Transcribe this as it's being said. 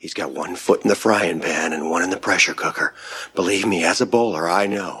He's got one foot in the frying pan and one in the pressure cooker. Believe me, as a bowler, I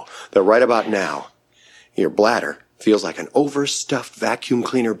know that right about now, your bladder feels like an overstuffed vacuum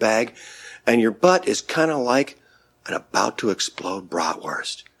cleaner bag, and your butt is kind of like an about to explode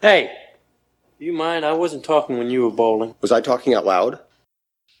bratwurst. Hey, do you mind? I wasn't talking when you were bowling. Was I talking out loud?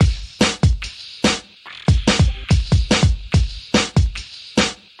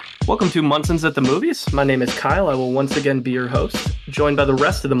 Welcome to Munson's at the Movies. My name is Kyle. I will once again be your host, joined by the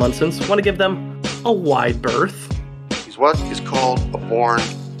rest of the Munsons. Want to give them a wide berth. He's what is called a born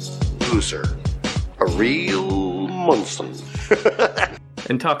loser. A real Munson.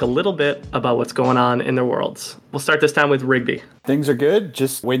 And talk a little bit about what's going on in their worlds. We'll start this time with Rigby. Things are good.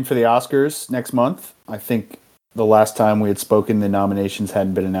 Just waiting for the Oscars next month. I think the last time we had spoken, the nominations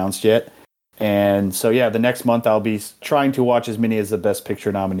hadn't been announced yet. And so, yeah, the next month I'll be trying to watch as many as the Best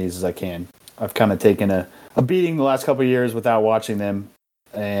Picture nominees as I can. I've kind of taken a beating the last couple of years without watching them.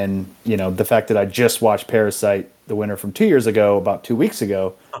 And, you know, the fact that I just watched Parasite, the winner from 2 years ago, about 2 weeks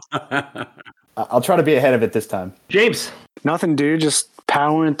ago, I'll try to be ahead of it this time. James. Nothing, dude. Just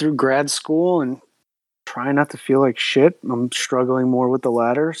powering through grad school and trying not to feel like shit. I'm struggling more with the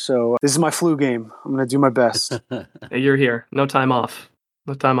latter. So this is my flu game. I'm going to do my best. You're here. No time off.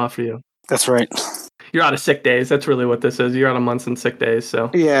 No time off for you. That's right. You're out of sick days. That's really what this is. You're out of Munson sick days.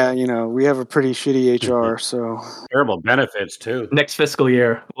 So yeah, you know, we have a pretty shitty HR. So terrible benefits too. Next fiscal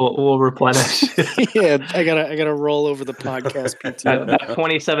year, we'll replenish. Yeah, I gotta roll over the podcast PTO. At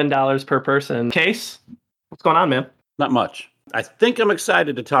 $27 per person. Case, what's going on, man? Not much. I think I'm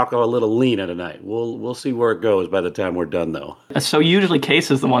excited to talk a little Lena tonight. We'll see where it goes by the time we're done, though. So usually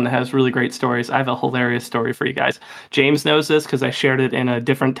Case is the one that has really great stories. I have a hilarious story for you guys. James knows this because I shared it in a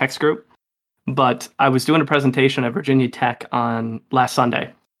different text group. But I was doing a presentation at Virginia Tech on last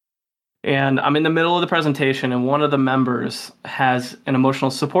Sunday. And I'm in the middle of the presentation, and one of the members has an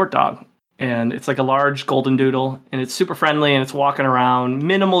emotional support dog. And it's like a large golden doodle, and it's super friendly, and it's walking around,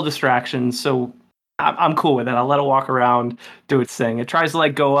 minimal distractions. So I'm cool with it. I'll let it walk around, do its thing. It tries to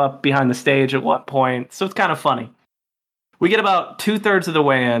like go up behind the stage at one point. So it's kind of funny. We get about 2/3 of the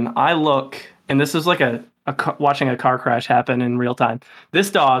way in. I look, and this is like watching a car crash happen in real time.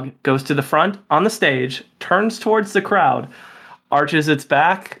 This dog goes to the front on the stage, turns towards the crowd, arches its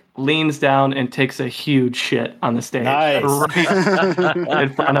back, leans down, and takes a huge shit on the stage. Nice. Right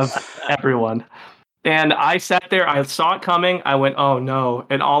in front of everyone. And I sat there, I saw it coming, I went, oh no.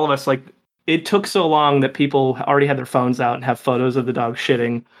 And all of us, like, it took so long that people already had their phones out and have photos of the dog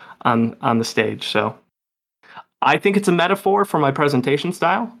shitting on the stage. So I think it's a metaphor for my presentation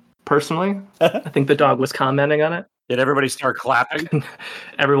style. Personally, I think the dog was commenting on it. Did everybody start clapping?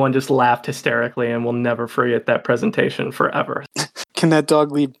 Everyone just laughed hysterically, and we'll never forget that presentation forever. Can that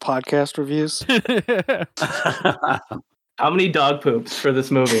dog leave podcast reviews? How many dog poops for this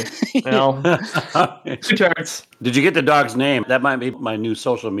movie? Well, 2 charts. Did you get the dog's name? That might be my new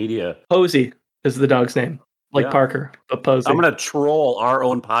social media. Posey is the dog's name. Like Parker, but Posey. I'm going to troll our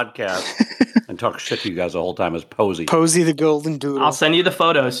own podcast and talk shit to you guys the whole time as Posey. Posey the golden doodle. I'll send you the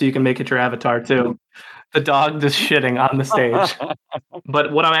photo so you can make it your avatar too. The dog just shitting on the stage.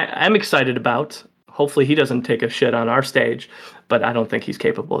 But what I'm excited about, hopefully he doesn't take a shit on our stage, but I don't think he's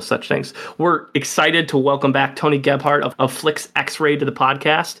capable of such things. We're excited to welcome back Tony Gebhardt of Flix X-Ray to the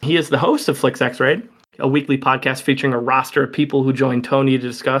podcast. He is the host of Flix X-Ray, a weekly podcast featuring a roster of people who join Tony to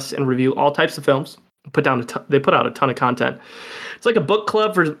discuss and review all types of films. They put out a ton of content. It's like a book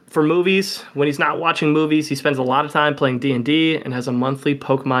club for movies. When he's not watching movies, he spends a lot of time playing D&D and has a monthly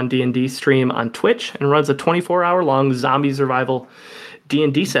Pokemon D&D stream on Twitch and runs a 24-hour-long zombie survival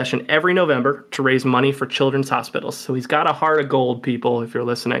D&D session every November to raise money for children's hospitals. So he's got a heart of gold, people, if you're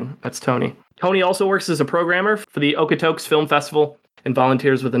listening. That's Tony. Tony also works as a programmer for the Okotoks Film Festival and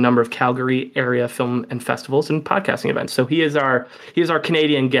volunteers with a number of Calgary area film and festivals and podcasting events. So he is our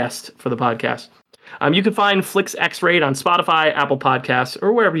Canadian guest for the podcast. You can find Flix X-Ray on Spotify, Apple Podcasts,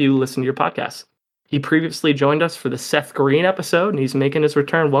 or wherever you listen to your podcasts. He previously joined us for the Seth Green episode, and he's making his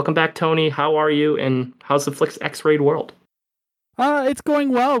return. Welcome back, Tony. How are you, and how's the Flix X-Ray world? It's going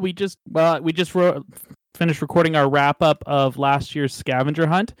well. We just finished recording our wrap-up of last year's scavenger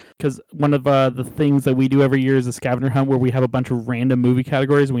hunt, because one of the things that we do every year is a scavenger hunt where we have a bunch of random movie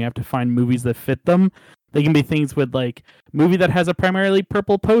categories, and we have to find movies that fit them. They can be things with like movie that has a primarily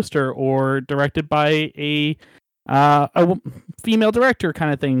purple poster or directed by a female director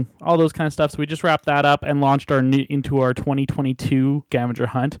kind of thing, all those kind of stuff. So we just wrapped that up and launched into our 2022 scavenger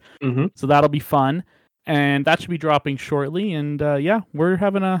hunt. Mm-hmm. So that'll be fun. And that should be dropping shortly. And we're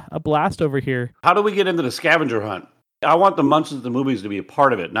having a blast over here. How do we get into the scavenger hunt? I want the Munsons the movies to be a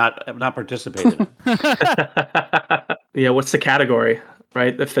part of it, not participate in it. Yeah, what's the category?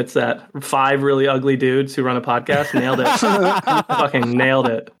 right? That fits that. 5 really ugly dudes who run a podcast. Nailed it. Fucking nailed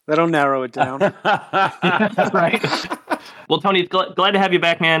it. That'll narrow it down. Right. Well, Tony, glad to have you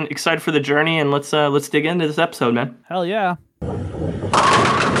back, man. Excited for the journey, and let's dig into this episode, man. Hell yeah.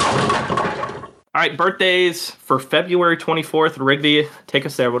 All right, birthdays for February 24th. Rigby, take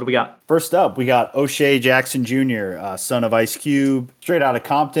us there. What do we got? First up, we got O'Shea Jackson Jr., son of Ice Cube, straight out of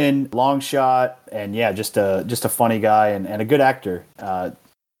Compton, long shot, and yeah, just a funny guy and a good actor,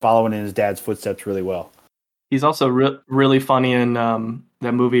 following in his dad's footsteps really well. He's also really funny in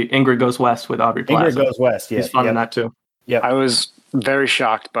that movie Ingrid Goes West with Aubrey Plaza. Ingrid Goes West, yeah. He's fun in that too. Yeah, I was very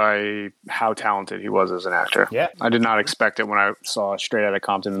shocked by how talented he was as an actor. Yeah. I did not expect it when I saw Straight Outta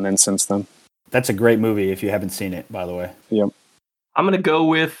Compton and then since then. That's a great movie if you haven't seen it, by the way. Yep. I'm going to go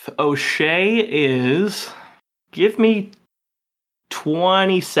with O'Shea give me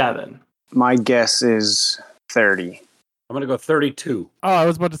 27. My guess is 30. I'm going to go 32. Oh, I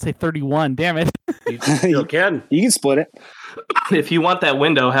was about to say 31. Damn it. You still can. You can split it. If you want that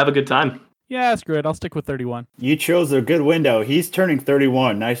window, have a good time. Yeah, screw it. I'll stick with 31. You chose a good window. He's turning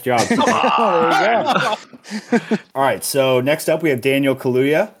 31. Nice job. There you go. All right, so next up we have Daniel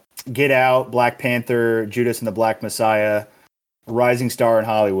Kaluuya. Get Out, Black Panther, Judas and the Black Messiah, rising star in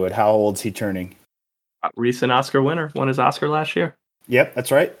Hollywood. How old's he turning? Recent Oscar winner. Won his Oscar last year. Yep,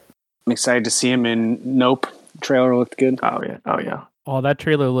 that's right. I'm excited to see him in Nope. Trailer looked good. Oh, yeah. Oh, that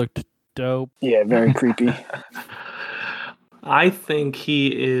trailer looked dope. Yeah, very creepy. I think he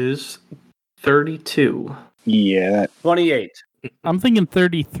is 32. Yeah, 28. I'm thinking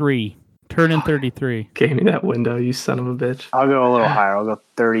 33. Turning 33. Gave me that window, you son of a bitch. I'll go a little higher. I'll go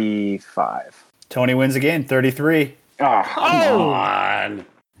 35. Tony wins again, 33. Oh, Come on.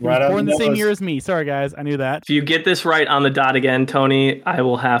 He Right was on born the the same nose. year as me. Sorry, guys. I knew that. If you get this right on the dot again, Tony, I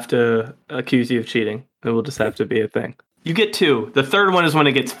will have to accuse you of cheating. It will just have to be a thing. You get 2. The third one is when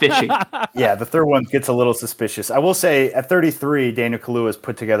it gets fishy. Yeah, the third one gets a little suspicious. I will say, at 33, Daniel Kaluuya has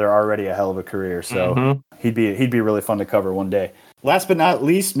put together already a hell of a career, so he'd be really fun to cover one day. Last but not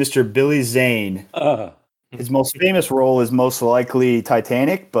least, Mr. Billy Zane. His most famous role is most likely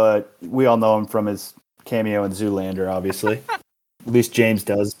Titanic, but we all know him from his cameo in Zoolander, obviously. At least James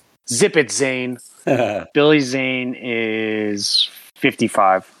does. Zip it, Zane. Billy Zane is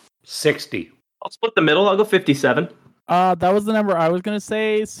 55. 60. I'll split the middle. I'll go 57. That was the number I was going to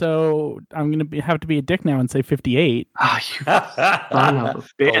say, so I'm going to have to be a dick now and say 58. Ah, you son of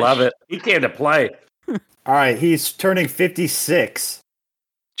a bitch. I love it. He came to play. All right, he's turning 56.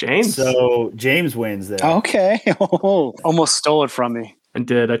 James? So James wins there. Okay. Almost stole it from me. I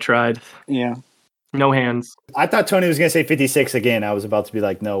did. I tried. Yeah. No hands. I thought Tony was going to say 56 again. I was about to be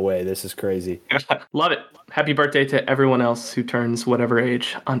like, no way, this is crazy. Love it. Happy birthday to everyone else who turns whatever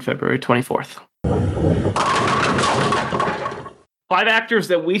age on February 24th. 5 actors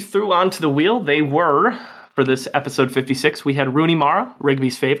that we threw onto the wheel. They were, for this episode 56, we had Rooney Mara,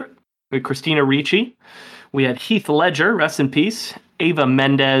 Rigby's favorite. We had Christina Ricci. We had Heath Ledger, rest in peace. Ava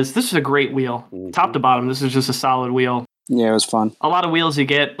Mendes. This is a great wheel. Top to bottom, this is just a solid wheel. Yeah, it was fun. A lot of wheels you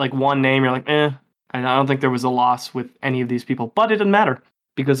get, like one name, you're like, And I don't think there was a loss with any of these people. But it didn't matter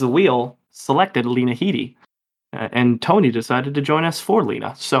because the wheel selected Lena Headey. And Tony decided to join us for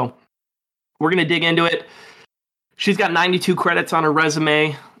Lena. So we're going to dig into it. She's got 92 credits on her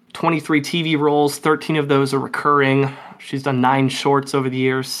resume, 23 TV roles, 13 of those are recurring. She's done 9 shorts over the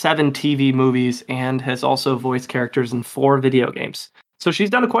years, 7 TV movies, and has also voiced characters in 4 video games. So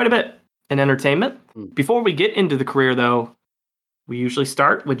she's done quite a bit in entertainment. Before we get into the career, though, we usually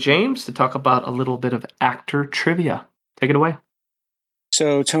start with James to talk about a little bit of actor trivia. Take it away.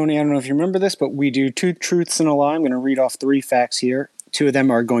 So, Tony, I don't know if you remember this, but we do 2 truths and a lie. I'm going to read off 3 facts here. 2 of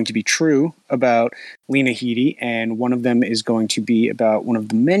them are going to be true about Lena Headey, and one of them is going to be about one of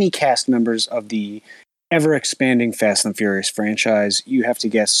the many cast members of the ever-expanding Fast and Furious franchise. You have to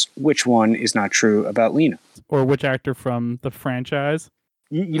guess which one is not true about Lena. Or which actor from the franchise.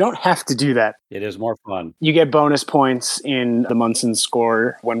 You don't have to do that. It is more fun. You get bonus points in the Munson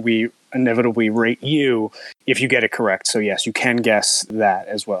score when we inevitably rate you if you get it correct. So yes, you can guess that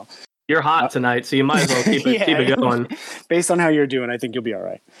as well. You're hot tonight, so you might as well keep it going. Based on how you're doing, I think you'll be all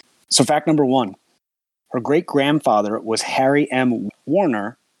right. So fact number 1, her great-grandfather was Harry M.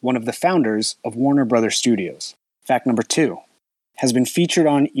 Warner, one of the founders of Warner Brothers Studios. Fact number 2, has been featured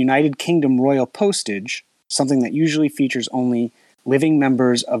on United Kingdom Royal Postage, something that usually features only living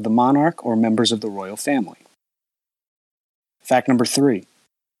members of the monarch or members of the royal family. Fact number 3,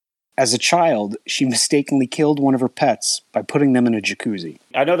 as a child, she mistakenly killed one of her pets by putting them in a jacuzzi.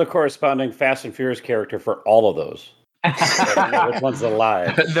 I know the corresponding Fast and Furious character for all of those. I don't know which one's the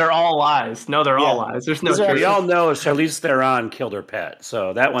lie. They're all lies. No, they're all Yeah. lies. There's no These are truth. We all know Charlize Theron killed her pet,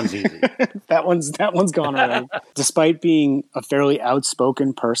 so that one's easy. that one's gone already. Despite being a fairly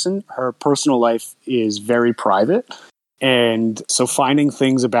outspoken person, her personal life is very private. And so finding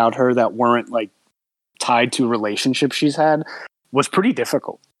things about her that weren't like tied to relationships she's had was pretty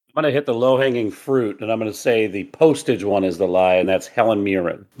difficult. I'm going to hit the low-hanging fruit, and I'm going to say the postage one is the lie, and that's Helen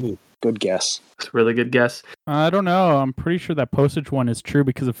Mirren. Good guess. It's a really good guess. I don't know. I'm pretty sure that postage one is true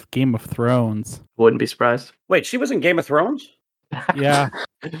because of Game of Thrones. Wouldn't be surprised. Wait, she was in Game of Thrones? Yeah.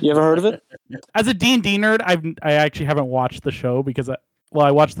 You ever heard of it? As a D&D nerd, I actually haven't watched the show because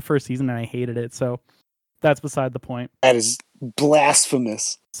I watched the first season and I hated it. So that's beside the point. That is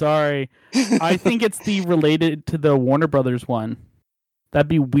blasphemous. Sorry. I think it's related to the Warner Brothers one. That'd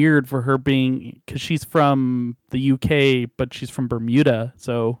be weird for her being, because she's from the UK, but she's from Bermuda.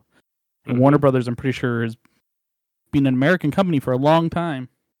 So Warner Brothers, I'm pretty sure, has been an American company for a long time.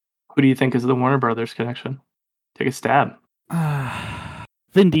 Who do you think is the Warner Brothers connection? Take a stab.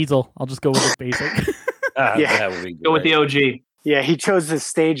 Vin Diesel. I'll just go with the basic. Yeah. That would be Go with the OG. Yeah, he chose his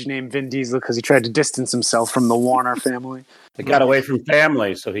stage name Vin Diesel because he tried to distance himself from the Warner family. He got away from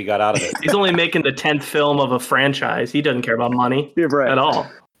family, so he got out of it. He's only making the 10th film of a franchise. He doesn't care about money You're right. at all.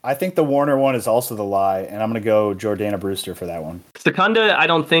 I think the Warner one is also the lie, and I'm going to go Jordana Brewster for that one. Secunda, I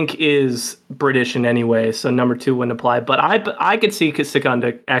don't think is British in any way, so number 2 wouldn't apply. But I could see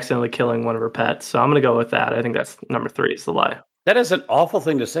Secunda accidentally killing one of her pets, so I'm going to go with that. I think that's number 3 is the lie. That is an awful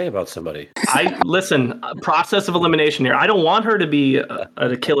thing to say about somebody. Listen, process of elimination here. I don't want her to be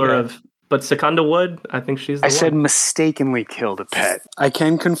a killer of, but Secunda would. I think she's the I one. said mistakenly killed a pet. I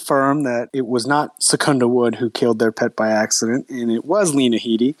can confirm that it was not Secunda Wood who killed their pet by accident, and it was Lena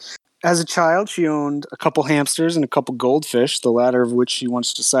Headey. As a child, she owned a couple hamsters and a couple goldfish, the latter of which she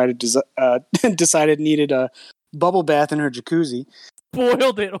once decided needed a bubble bath in her jacuzzi.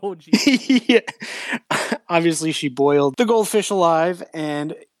 Boiled it. Oh, geez. Yeah. Obviously, she boiled the goldfish alive,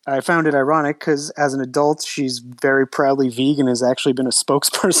 and I found it ironic because as an adult, she's very proudly vegan, has actually been a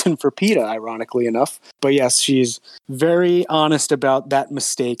spokesperson for PETA, ironically enough. But yes, she's very honest about that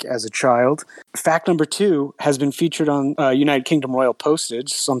mistake as a child. Fact number 2 has been featured on United Kingdom Royal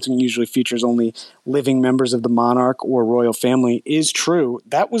Postage, something usually features only living members of the monarch or royal family, is true.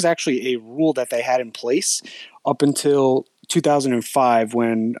 That was actually a rule that they had in place up until 2005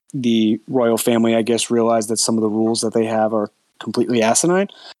 when the royal family, I guess, realized that some of the rules that they have are completely asinine.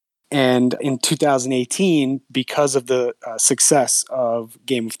 And in 2018, because of the success of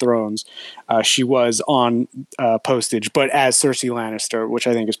Game of Thrones, she was on postage, but as Cersei Lannister, which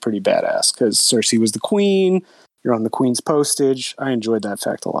I think is pretty badass because Cersei was the queen. You're on the queen's postage. I enjoyed that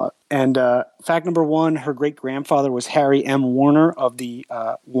fact a lot. And fact number 1, her great-grandfather was Harry M. Warner of the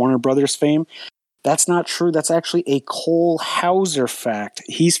Warner Brothers fame. That's not true. That's actually a Cole Hauser fact.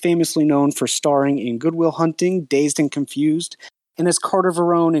 He's famously known for starring in Good Will Hunting, Dazed and Confused, and as Carter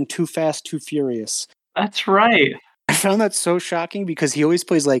Verone in Too Fast, Too Furious. That's right. I found that so shocking because he always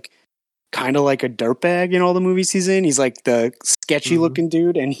plays like kind of like a dirtbag in all the movies he's in. He's like the sketchy looking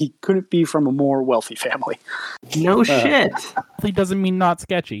dude, and he couldn't be from a more wealthy family. No shit. He doesn't mean not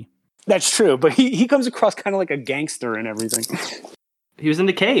sketchy. That's true, but he comes across kind of like a gangster and everything. He was in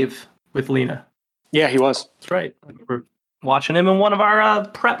the cave with Lena. Yeah, he was. That's right. We're watching him in one of our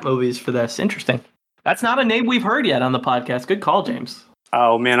prep movies for this. Interesting. That's not a name we've heard yet on the podcast. Good call, James.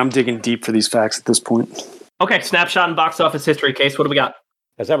 Oh, man, I'm digging deep for these facts at this point. Okay, snapshot and box office history. Case, what do we got?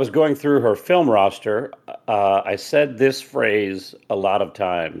 As I was going through her film roster, I said this phrase a lot of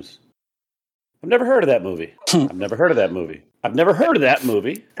times. I've never heard of that movie. I've never heard of that movie. I've never heard of that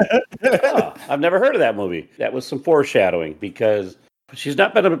movie. I've never heard of that movie. That was some foreshadowing because she's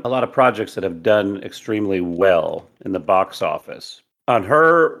not been in a lot of projects that have done extremely well in the box office. On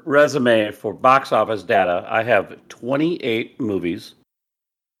her resume for box office data, I have 28 movies.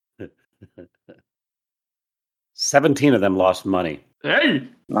 17 of them lost money. Hey!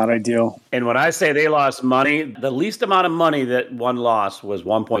 Not ideal. And when I say they lost money, the least amount of money that one lost was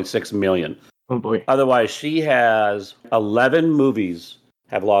 $1.6 million. Oh, boy. Otherwise, she has 11 movies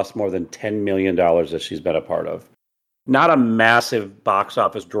have lost more than $10 million that she's been a part of. Not a massive box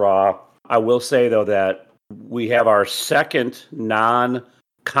office draw. I will say, though, that we have our second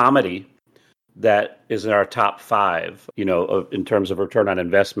non-comedy that is in our top 5, in terms of return on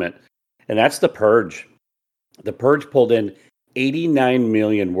investment. And that's The Purge. The Purge pulled in $89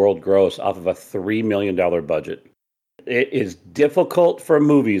 million world gross off of a $3 million budget. It is difficult for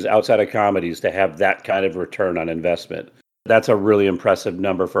movies outside of comedies to have that kind of return on investment. That's a really impressive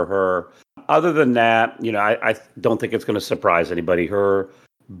number for her. Other than that, I don't think it's going to surprise anybody. Her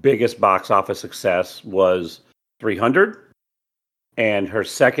biggest box office success was 300. And her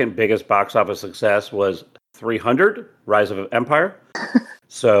second biggest box office success was 300, Rise of Empire.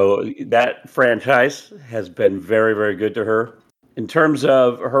 So that franchise has been very, very good to her. In terms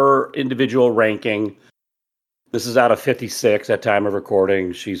of her individual ranking, this is out of 56 at time of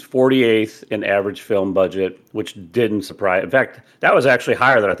recording. She's 48th in average film budget, which didn't surprise. In fact, that was actually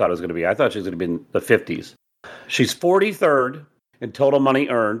higher than I thought it was going to be. I thought she was going to be in the 50s. She's 43rd in total money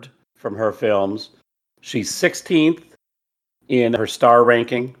earned from her films. She's 16th in her star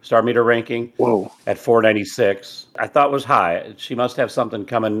meter ranking. Whoa. At 496. I thought was high. She must have something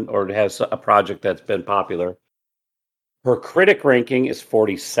coming or has a project that's been popular. Her critic ranking is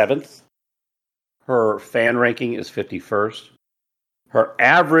 47th. Her fan ranking is 51st. Her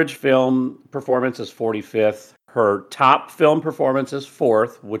average film performance is 45th. Her top film performance is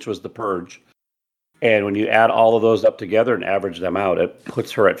 4th, which was The Purge. And when you add all of those up together and average them out, it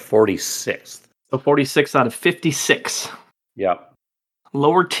puts her at 46th. So 46 out of 56. Yep.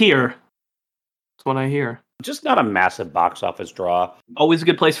 Lower tier. That's what I hear. Just not a massive box office draw. Always a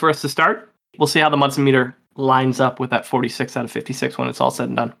good place for us to start. We'll see how the Munson meter lines up with that 46 out of 56 when it's all said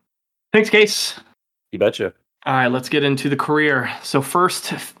and done. Thanks, Case. You betcha. All right, let's get into the career. So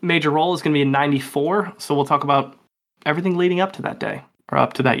first major role is going to be in 94. So we'll talk about everything leading up to that day, or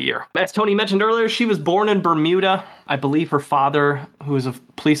up to that year. As Tony mentioned earlier, she was born in Bermuda. I believe her father, who was a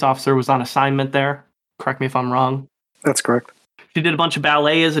police officer, was on assignment there. Correct me if I'm wrong. That's correct. She did a bunch of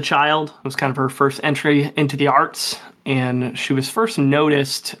ballet as a child. It was kind of her first entry into the arts. And she was first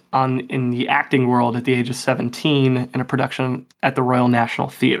noticed in the acting world at the age of 17 in a production at the Royal National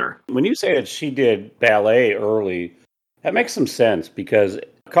Theatre. When you say that she did ballet early, that makes some sense because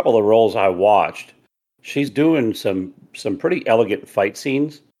a couple of roles I watched, she's doing some pretty elegant fight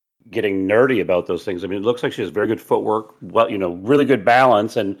scenes, getting nerdy about those things. I mean, it looks like she has very good footwork, really good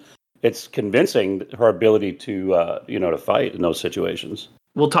balance, and it's convincing her ability to to fight in those situations.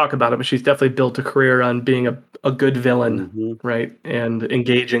 We'll talk about it, but she's definitely built a career on being a good villain, right? And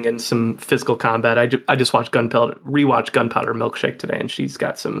engaging in some physical combat. I just rewatched Gunpowder Milkshake today, and she's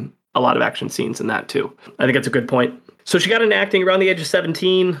got a lot of action scenes in that too. I think that's a good point. So she got into acting around the age of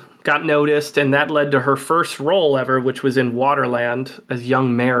 17, got noticed, and that led to her first role ever, which was in Waterland as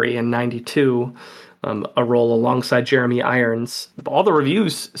young Mary in 92. A role alongside Jeremy Irons. All the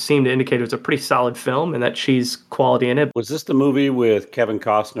reviews seem to indicate it was a pretty solid film and that she's quality in it. Was this the movie with Kevin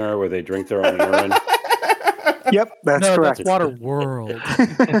Costner where they drink their own urine? Yep, that's correct. That's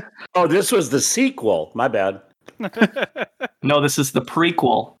Waterworld. Oh, this was the sequel. My bad. No, this is the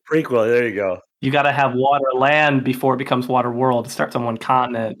prequel. Prequel, there you go. You got to have Waterland before it becomes Waterworld. It starts on one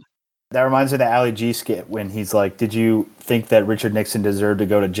continent. That reminds me of the Ali G skit when he's like, did you think that Richard Nixon deserved to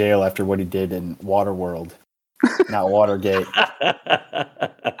go to jail after what he did in Waterworld? Not Watergate.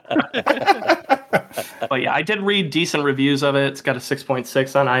 But yeah, I did read decent reviews of it. It's got a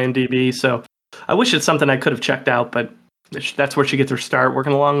 6.6 on IMDb. So I wish it's something I could have checked out, but that's where she gets her start,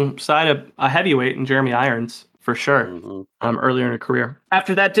 working alongside a heavyweight in Jeremy Irons, for sure, earlier in her career.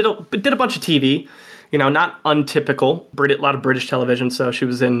 After that, did a bunch of TV. Not untypical. A lot of British television. So she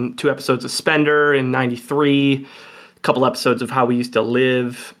was in 2 episodes of Spender in 93, a couple episodes of How We Used to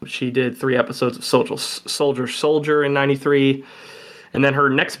Live. She did 3 episodes of Soldier in 93. And then her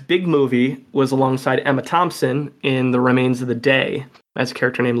next big movie was alongside Emma Thompson in The Remains of the Day as a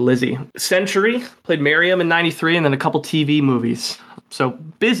character named Lizzie. Century played Miriam in 93, and then a couple TV movies. So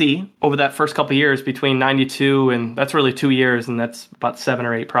busy over that first couple years between 92 and that's really 2 years, and that's about 7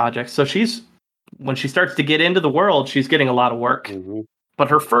 or 8 projects. So when she starts to get into the world, she's getting a lot of work. But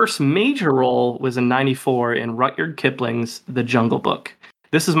her first major role was in 94 in Rudyard Kipling's The Jungle Book.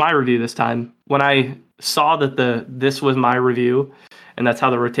 This is my review this time. When I saw that this was my review, and that's how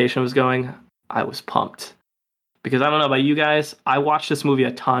the rotation was going, I was pumped. Because I don't know about you guys, I watched this movie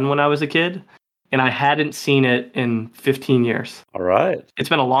a ton when I was a kid, and I hadn't seen it in 15 years. All right. It's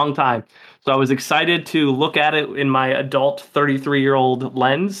been a long time. So I was excited to look at it in my adult 33-year-old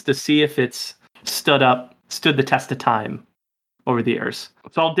lens to see if it's stood the test of time over the years.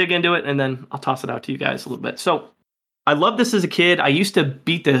 So I'll dig into it and then I'll toss it out to you guys a little bit. So I loved this as a kid. I used to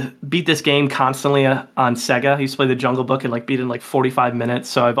beat this game constantly on Sega. I used to play the Jungle Book and beat it in 45 minutes.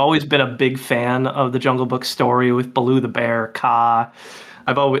 So I've always been a big fan of the Jungle Book story with Baloo the bear, Kaa.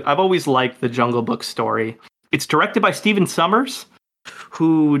 I've always liked the Jungle Book story. It's directed by Stephen Sommers,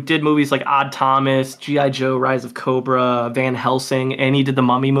 who did movies like Odd Thomas, G.I. Joe, Rise of Cobra, Van Helsing, and he did the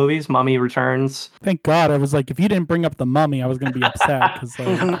Mummy movies, Mummy Returns. Thank God. I was like, if you didn't bring up the Mummy, I was going to be upset.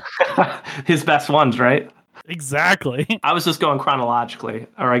 His best ones, right? Exactly. I was just going chronologically,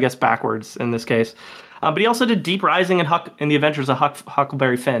 or I guess backwards in this case. But he also did Deep Rising and The Adventures of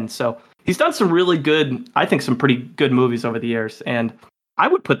Huckleberry Finn. So He's done some really good, I think some pretty good movies over the years, and I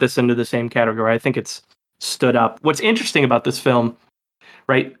would put this into the same category. I think it's stood up. What's interesting about this film,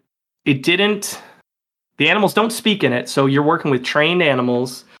 right? The animals don't speak in it, so you're working with trained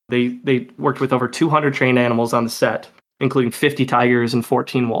animals. They worked with over 200 trained animals on the set, including 50 tigers and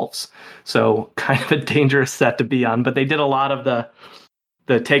 14 wolves. So kind of a dangerous set to be on, but they did a lot of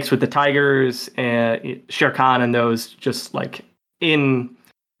the takes with the tigers and Shere Khan and those just like in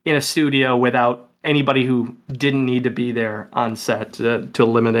a studio without anybody who didn't need to be there on set to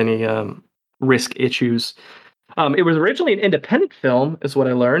limit any risk issues. It was originally an independent film, is what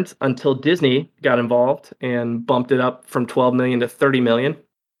I learned, until Disney got involved and bumped it up from $12 million to $30 million.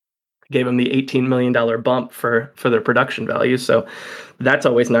 Gave them the $18 million bump for their production value. So that's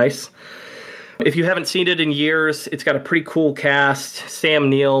always nice. If you haven't seen it in years, it's got a pretty cool cast. Sam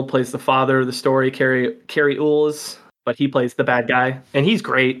Neill plays the father of the story, Carrie Ules, but he plays the bad guy, and he's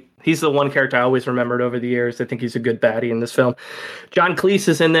great. He's the one character I always remembered over the years. I think he's a good baddie in this film. John Cleese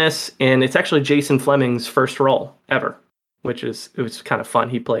is in this, and it's actually Jason Fleming's first role ever, it was kind of fun.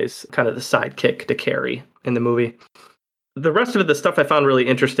 He plays kind of the sidekick to Carrie in the movie. The rest of the stuff I found really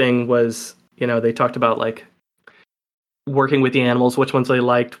interesting was, they talked about like working with the animals, which ones they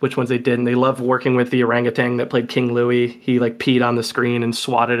liked, which ones they didn't. They loved working with the orangutan that played King Louie. He like peed on the screen and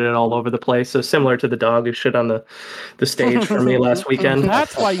swatted it all over the place. So similar to the dog who shit on the stage for me last weekend.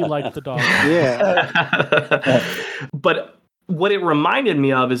 That's why you like the dog. Yeah. But what it reminded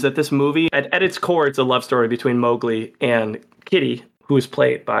me of is that this movie, at its core, it's a love story between Mowgli and Kitty, who is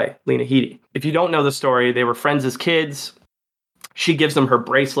played by Lena Headey. If you don't know the story, they were friends as kids. She gives him her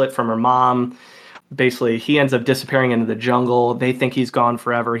bracelet from her mom. Basically, he ends up disappearing into the jungle. They think he's gone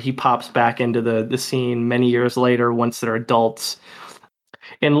forever. He pops back into the scene many years later once they're adults.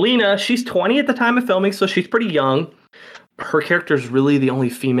 And Lena, she's 20 at the time of filming, so she's pretty young. Her character is really the only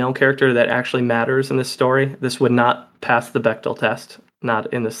female character that actually matters in this story. This would not pass the Bechdel test,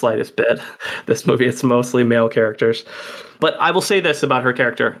 not in the slightest bit. This movie, it's mostly male characters. But I will say this about her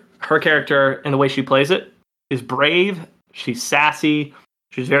character. Her character and the way she plays it is brave. She's sassy.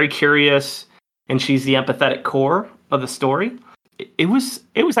 She's very curious. And she's the empathetic core of the story. It was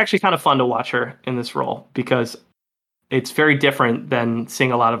actually kind of fun to watch her in this role because it's very different than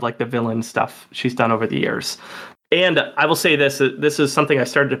seeing a lot of like the villain stuff she's done over the years. And I will say this is something I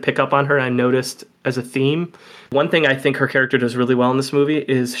started to pick up on her and I noticed as a theme. One thing I think her character does really well in this movie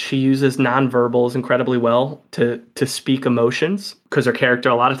is she uses nonverbals incredibly well to speak emotions, because her character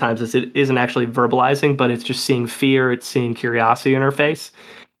a lot of times isn't actually verbalizing, but it's just seeing fear, it's seeing curiosity in her face.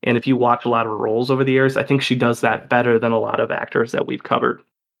 And if you watch a lot of her roles over the years, I think she does that better than a lot of actors that we've covered.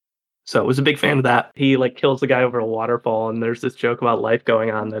 So I was a big fan of that. He like kills the guy over a waterfall, and there's this joke about life going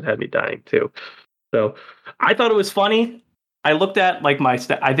on that had me dying too. So I thought it was funny. I looked at like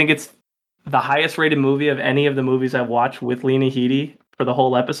I think it's the highest rated movie of any of the movies I've watched with Lena Headey for the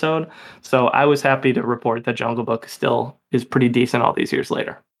whole episode. So I was happy to report that Jungle Book still is pretty decent all these years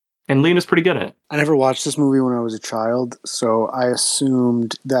later. And Lena's pretty good at it. I never watched this movie when I was a child, so I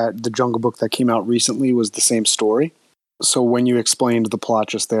assumed that the Jungle Book that came out recently was the same story. So when you explained the plot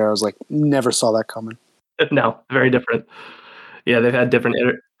just there, I was like, never saw that coming. No, very different. Yeah, they've had different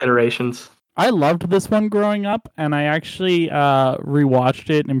iterations. I loved this one growing up, and I actually rewatched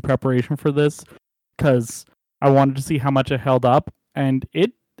it in preparation for this because I wanted to see how much it held up, and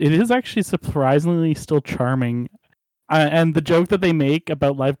it is actually surprisingly still charming. And the joke that they make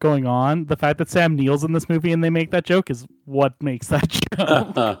about life going on, the fact that Sam Neill's in this movie and they make that joke is what makes that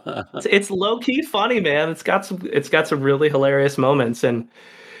joke. It's low key funny, man. It's got some really hilarious moments, and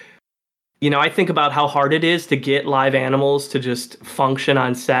I think about how hard it is to get live animals to just function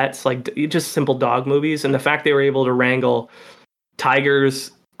on sets, like just simple dog movies, and the fact they were able to wrangle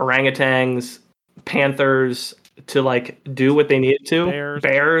tigers, orangutans, panthers to like do what they needed to.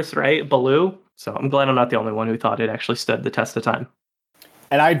 Bears, right? Baloo. So I'm glad I'm not the only one who thought it actually stood the test of time.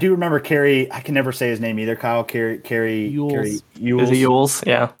 And I do remember Carrie. I can never say his name either. Kyle Carrie Yules. Is it Yules?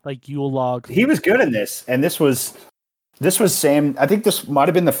 Yeah, like Yule log. He was good in this, and this was Sam. I think this might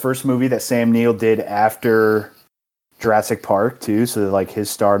have been the first movie that Sam Neill did after Jurassic Park too. So like his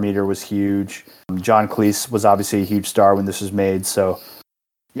star meter was huge. John Cleese was obviously a huge star when this was made. So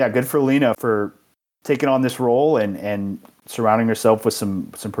yeah, good for Lena for taking on this role and surrounding herself with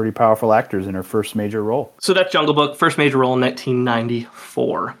some pretty powerful actors in her first major role. So that's Jungle Book, first major role in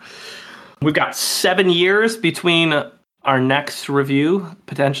 1994. We've got 7 years between our next review,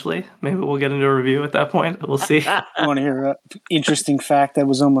 potentially. Maybe we'll get into a review at that point. We'll see. You want to hear an interesting fact that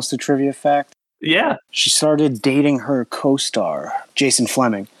was almost a trivia fact? Yeah. She started dating her co-star, Jason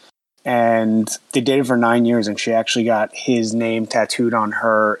Fleming, and they dated for 9 years, and she actually got his name tattooed on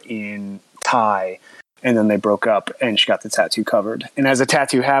her in Thai. And then they broke up, and she got the tattoo covered. And as a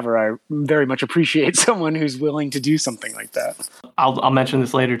tattoo haver, I very much appreciate someone who's willing to do something like that. I'll mention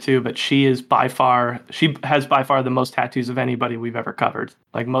this later too, but she has by far the most tattoos of anybody we've ever covered.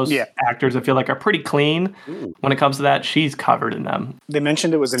 Like most actors, I feel like are pretty clean when it comes to that. She's covered in them. They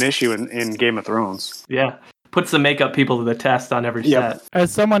mentioned it was an issue in Game of Thrones. Yeah. Puts the makeup people to the test on every set.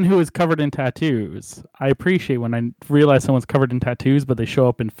 As someone who is covered in tattoos, I appreciate when I realize someone's covered in tattoos, but they show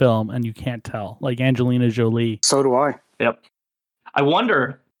up in film and you can't tell. Like Angelina Jolie. So do I. Yep. I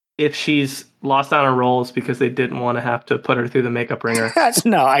wonder if she's lost out on roles because they didn't want to have to put her through the makeup ringer.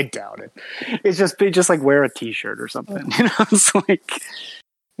 No, I doubt it. It's just like wear a t-shirt or something. You know, it's like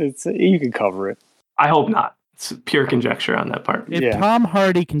you can cover it. I hope not. It's pure conjecture on that part. If Tom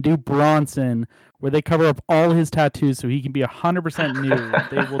Hardy can do Bronson, where they cover up all his tattoos so he can be 100% nude,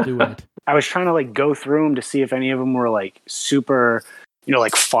 they will do it. I was trying to like go through them to see if any of them were like super, you know,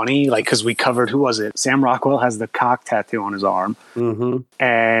 like funny, like because we covered, who was it? Sam Rockwell has the cock tattoo on his arm,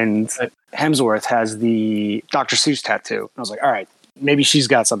 and Hemsworth has the Dr. Seuss tattoo. I was like, all right, maybe she's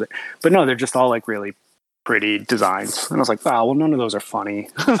got something, but no, they're just all like really pretty designs. And I was like, wow, well, none of those are funny.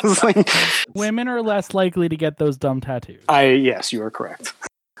 Like, women are less likely to get those dumb tattoos. Yes, you are correct.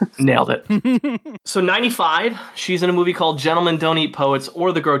 Nailed it. So 95, she's in a movie called Gentlemen Don't Eat Poets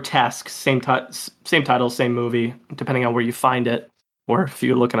or The Grotesque. Same title, same movie, depending on where you find it, or if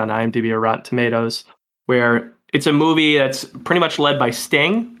you're looking on IMDb or Rotten Tomatoes, where it's a movie that's pretty much led by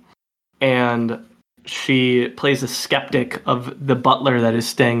Sting, and she plays a skeptic of the butler that is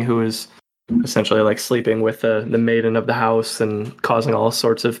Sting, who is essentially like sleeping with the maiden of the house and causing all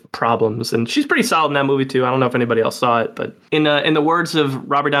sorts of problems. And she's pretty solid in that movie too. I don't know if anybody else saw it, but in the words of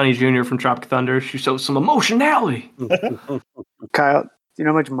Robert Downey Jr. from Tropic Thunder, she shows some emotionality. Kyle, do you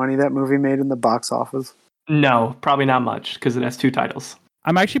know how much money that movie made in the box office? No, probably not much, because it has 2 titles.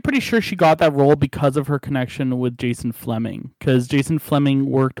 I'm actually pretty sure she got that role because of her connection with Jason Fleming, because Jason Fleming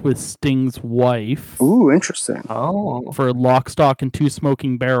worked with Sting's wife. Ooh, interesting. Oh, for Lock, Stock, and Two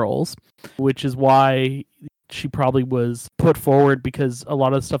Smoking Barrels, which is why she probably was put forward, because a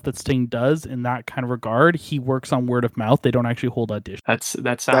lot of the stuff that Sting does in that kind of regard, he works on word of mouth. They don't actually hold auditions.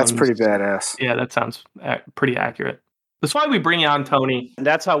 That's pretty badass. Yeah, that sounds pretty accurate. That's why we bring you on, Tony. And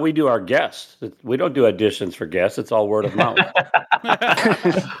that's how we do our guests. We don't do auditions for guests. It's all word of mouth.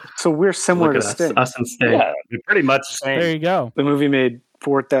 So we're similar to Sting. Us and Sting. Yeah, we're pretty much the same. There you go. The movie made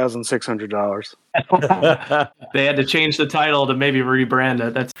 $4,600. They had to change the title to maybe rebrand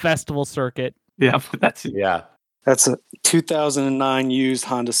it. That's Festival Circuit. yeah. That's That's a 2009 used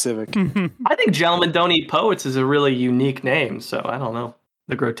Honda Civic. I think Gentlemen Don't Eat Poets is a really unique name. So I don't know.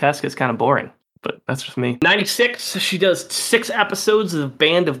 The Grotesque is kind of boring. But that's just me. 96, she does 6 episodes of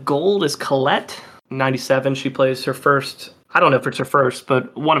Band of Gold as Colette. 97, she plays her first, I don't know if it's her first,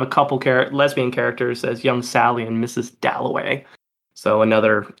 but one of a couple lesbian characters as young Sally and Mrs. Dalloway. So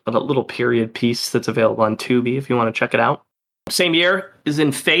a little period piece that's available on Tubi if you want to check it out. Same year is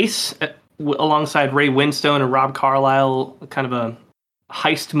in Face alongside Ray Winstone and Rob Carlyle, kind of a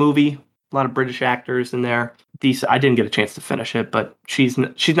heist movie. A lot of British actors in there. Decent. I didn't get a chance to finish it, but she's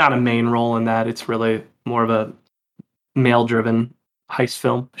not a main role in that. It's really more of a male-driven heist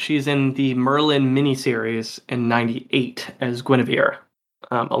film. She's in the Merlin miniseries in 98 as Guinevere,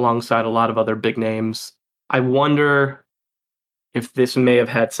 alongside a lot of other big names. I wonder if this may have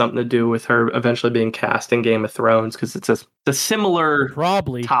had something to do with her eventually being cast in Game of Thrones, because it's a similar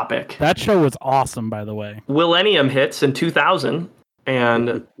probably topic. That show was awesome, by the way. Millennium hits in 2000.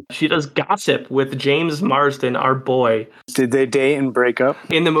 And she does Gossip with James Marsden, our boy. Did they date and break up?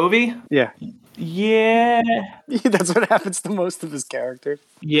 In the movie? Yeah. Yeah. That's what happens to most of his characters.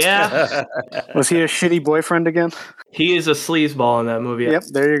 Yeah. Was he a shitty boyfriend again? He is a sleazeball in that movie. Yep,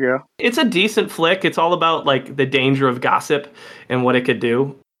 there you go. It's a decent flick. It's all about like the danger of gossip and what it could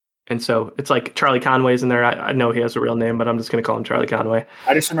do. And so it's like Charlie Conway's in there. I know he has a real name, but I'm just going to call him Charlie Conway.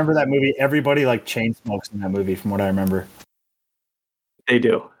 I just remember that movie. Everybody like chain smokes in that movie from what I remember. They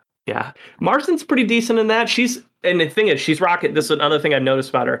do. Yeah. Marsden's pretty decent in that. And the thing is, she's rocking. This is another thing I've noticed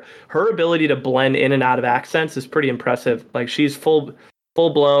about her. Her ability to blend in and out of accents is pretty impressive. Like she's full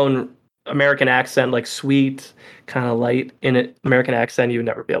blown American accent, like sweet, kind of light in it. American accent. You would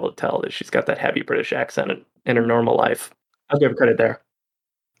never be able to tell that she's got that heavy British accent in her normal life. I'll give her credit there.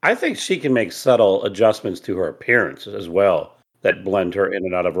 I think she can make subtle adjustments to her appearance as well that blend her in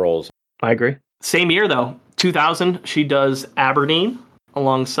and out of roles. I agree. Same year though, 2000, she does Aberdeen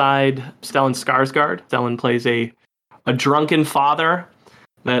alongside Stellan Skarsgård. Stellan plays a drunken father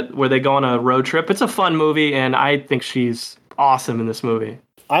where they go on a road trip. It's a fun movie, and I think she's awesome in this movie.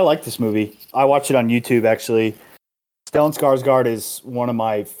 I like this movie. I watched it on YouTube, actually. Stellan Skarsgård is one of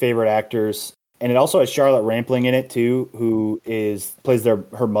my favorite actors. And it also has Charlotte Rampling in it, too, who plays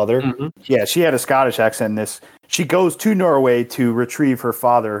her mother. Mm-hmm. Yeah, she had a Scottish accent in this. She goes to Norway to retrieve her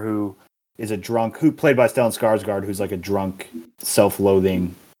father, who is a drunk, who played by Stellan Skarsgård, who's like a drunk,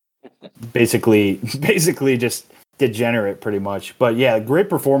 self-loathing, basically just degenerate pretty much. But yeah, great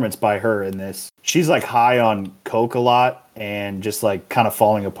performance by her in this. She's like high on coke a lot and just like kind of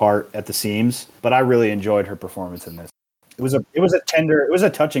falling apart at the seams. But I really enjoyed her performance in this. It was a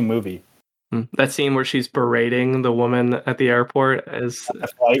touching movie. That scene where she's berating the woman at the airport is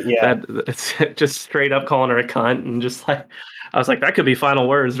it's just straight up calling her a cunt, and just like I was like, that could be final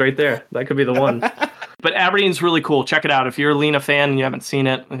words right there. That could be the one. But Aberdeen's really cool. Check it out if you're a Lena fan and you haven't seen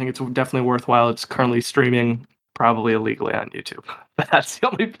it. I think it's definitely worthwhile. It's currently streaming, probably illegally on YouTube. But that's the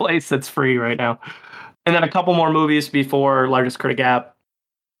only place that's free right now. And then a couple more movies before Largest Critic Gap: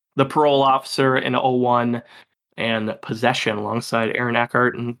 The Parole Officer in 2001. And Possession alongside Aaron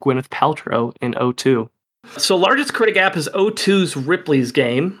Eckhart and Gwyneth Paltrow in 2002. So Largest Critic Gap is 2002's Ripley's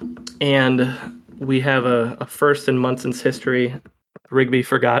Game, and we have a first in Munson's history. Rigby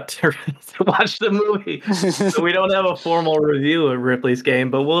forgot to watch the movie, so we don't have a formal review of Ripley's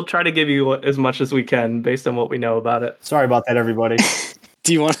Game, but we'll try to give you as much as we can based on what we know about it. Sorry about that, everybody.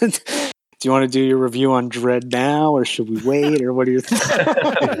 Do you want to do your review on Dread now, or should we wait, or what do you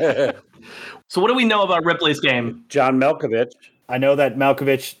think? So what do we know about Ripley's Game? John Malkovich. I know that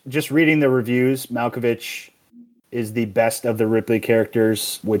Malkovich, just reading the reviews, Malkovich is the best of the Ripley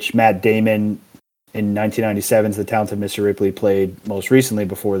characters, which Matt Damon in 1997's The Talented Mr. Ripley played most recently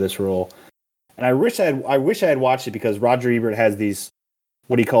before this role. And I wish I had watched it, because Roger Ebert has these,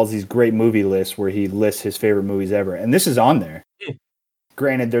 what he calls these great movie lists, where he lists his favorite movies ever. And this is on there.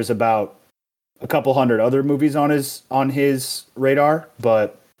 Granted, there's about a couple hundred other movies on his radar,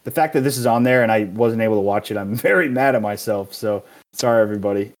 but the fact that this is on there and I wasn't able to watch it, I'm very mad at myself. So sorry,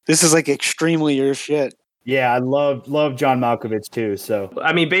 everybody. This is like extremely your shit. Yeah, I love John Malkovich too. So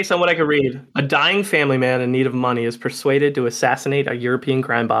I mean, based on what I could read, a dying family man in need of money is persuaded to assassinate a European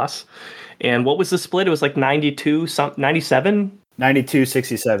crime boss. And what was the split? It was like 97?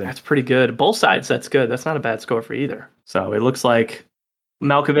 92-67. That's pretty good. Both sides, that's good. That's not a bad score for either. So it looks like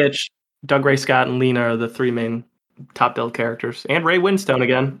Malkovich, Doug Ray Scott, and Lena are the three main top billed characters, and Ray Winstone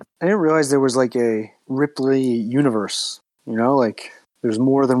again. I didn't realize there was like a Ripley universe. You know, like there's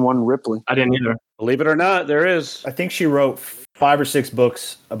more than one Ripley. I didn't either. Believe it or not, there is. I think she wrote 5 or 6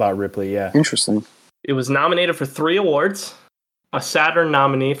 books about Ripley. Yeah, Interesting. It was nominated for 3 awards: a Saturn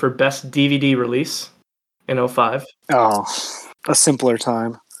nominee for Best DVD Release in 2005. Oh, a simpler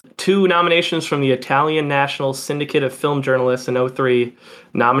time. 2 nominations from the Italian National Syndicate of Film Journalists in 2003.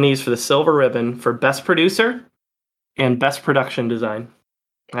 Nominees for the Silver Ribbon for Best Producer and Best Production Design.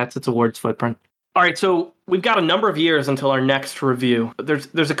 That's its awards footprint. All right, so we've got a number of years until our next review.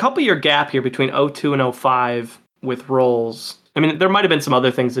 There's a couple year gap here between 2002 and 2005 with roles. I mean, there might have been some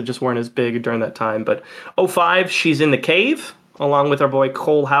other things that just weren't as big during that time, but 2005, she's in The Cave, along with our boy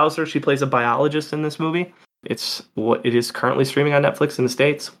Cole Hauser. She plays a biologist in this movie. It is currently streaming on Netflix in the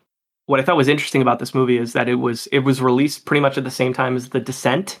States. What I thought was interesting about this movie is that it was released pretty much at the same time as The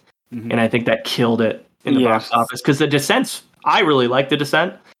Descent, and I think that killed it in the box office, because The Descent's, I really like The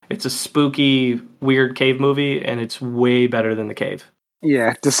Descent. It's a spooky, weird cave movie, and it's way better than The Cave.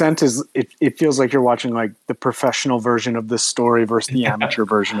 Yeah, Descent is, it feels like you're watching like the professional version of this story versus the amateur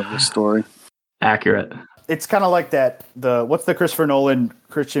version of this story. Accurate. it's kind of like that. What's the Christopher Nolan,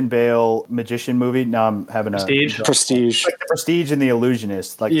 Christian Bale magician movie? Now I'm having Prestige. Like the Prestige and The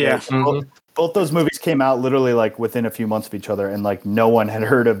Illusionist. Like both those movies came out literally like within a few months of each other, and like no one had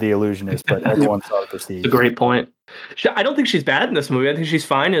heard of The Illusionist, but everyone saw Prestige. It's a great point. I don't think she's bad in this movie. I think she's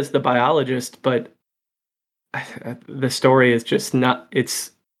fine as the biologist, but the story is just not.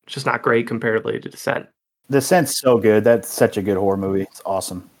 It's just not great comparatively to Descent. Descent's so good. That's such a good horror movie. It's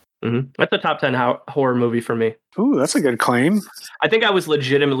awesome. Mm-hmm. That's a top 10 horror movie for me. Ooh, that's a good claim. I think I was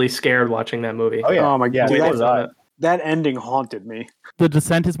legitimately scared watching that movie. Oh yeah, oh my god, yeah, that ending haunted me. The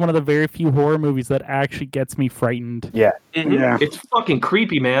Descent is one of the very few horror movies that actually gets me frightened. Yeah. Mm-hmm. Yeah. It's fucking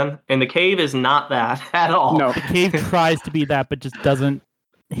creepy, man. And The Cave is not that at all. No. The Cave tries to be that, but just doesn't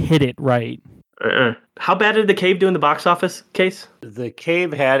hit it right. How bad did The Cave do in the box office, Case? The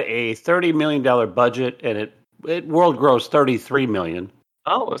Cave had a $30 million budget, and it world grossed $33 million.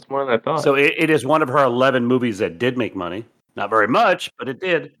 Oh, it's more than I thought. So it is one of her 11 movies that did make money. Not very much, but it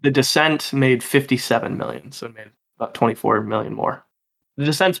did. The Descent made $57 million, so it made about $24 million more. The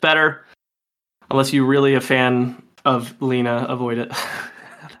Descent's better, unless you're really a fan of Lena. Avoid it.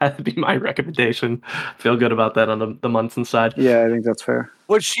 That'd be my recommendation. Feel good about that on the Munson side. Yeah, I think that's fair.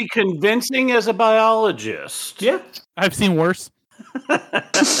 Was she convincing as a biologist? Yeah. I've seen worse.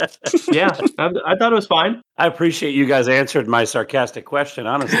 Yeah. I thought it was fine. I appreciate you guys answered my sarcastic question,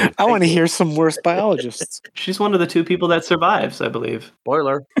 honestly. I want to hear some worse biologists. She's one of the 2 people that survives, I believe.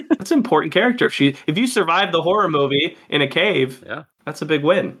 Spoiler. That's an important character. If you survive the horror movie in a cave, Yeah. that's a big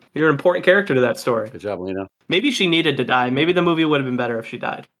win. You're an important character to that story. Good job, Lena. Maybe she needed to die. Maybe the movie would have been better if she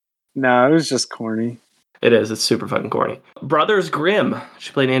died. No, it was just corny. It is. It's super fucking corny. Brothers Grimm.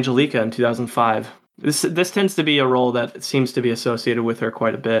 She played Angelica in 2005. This tends to be a role that seems to be associated with her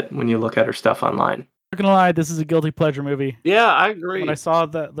quite a bit when you look at her stuff online. Not gonna lie, this is a guilty pleasure movie. Yeah, I agree. When I saw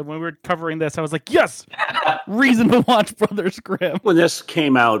when we were covering this, I was like, yes, reason to watch Brothers Grimm. When this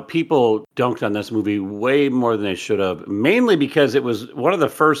came out, people dunked on this movie way more than they should have, mainly because it was one of the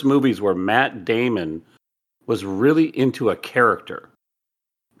first movies where Matt Damon was really into a character.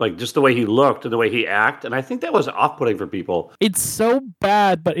 Like, just the way he looked and the way he acted. And I think that was off-putting for people. It's so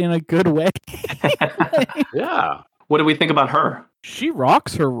bad, but in a good way. Yeah. What do we think about her? She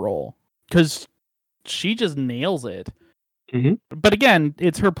rocks her role because she just nails it. Mhm. But again,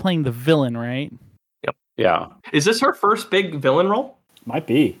 it's her playing the villain, right? Yeah. Is this her first big villain role? Might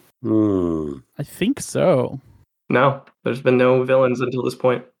be. I think so. No, there's been no villains until this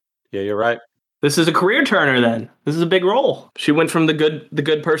point. Yeah, you're right. This is a career turner then. This is a big role. She went from the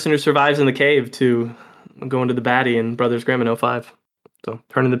good person who survives in the cave to going to the baddie in Brothers Grimm in 2005. So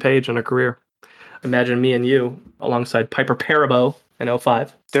turning the page on her career. Imagine me and you alongside Piper Perabo in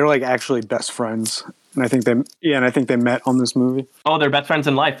 2005. They're like actually best friends. And I think they met on this movie. Oh, they're best friends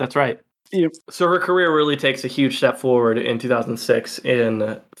in life. That's right. Yep. So her career really takes a huge step forward in 2006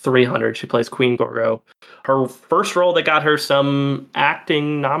 in 300. She plays Queen Gorgo. Her first role that got her some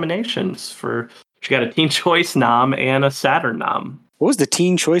acting nominations she got a Teen Choice nom and a Saturn nom. What was the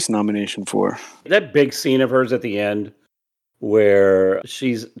Teen Choice nomination for? That big scene of hers at the end where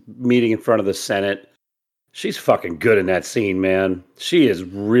she's meeting in front of the Senate. She's fucking good in that scene, man. She is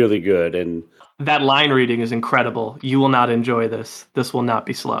really good. And that line reading is incredible. You will not enjoy this. This will not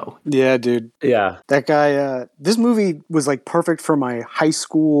be slow. Yeah, dude. yeah, That guy, this movie was like perfect for my high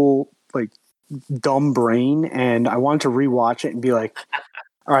school, like dumb brain. And I wanted to rewatch it and be like,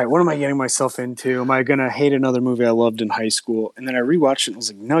 all right, what am I getting myself into? Am I going to hate another movie I loved in high school? And then I rewatched it and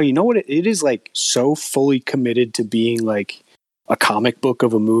was like, no, you know what? It is like so fully committed to being like a comic book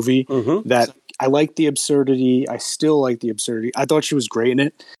of a movie that I like the absurdity. I still like the absurdity. I thought she was great in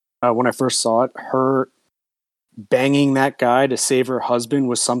it. When I first saw it, her banging that guy to save her husband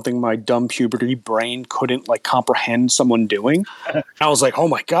was something my dumb puberty brain couldn't like comprehend someone doing. I was like, oh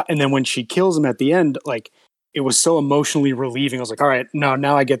my God. And then when she kills him at the end, like it was so emotionally relieving. I was like, all right,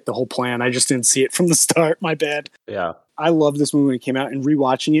 now I get the whole plan. I just didn't see it from the start. My bad. yeah. I loved this movie when it came out, and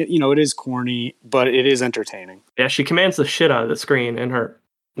rewatching it, it is corny, but it is entertaining. Yeah, she commands the shit out of the screen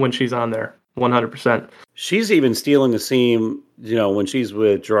when she's on there. 100%. She's even stealing the scene, when she's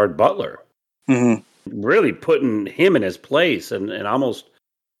with Gerard Butler. Mm-hmm. Really putting him in his place and almost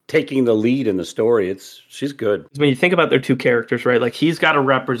taking the lead in the story. She's good. When you think about their 2 characters, right? Like he's got to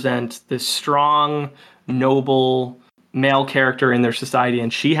represent this strong, noble male character in their society,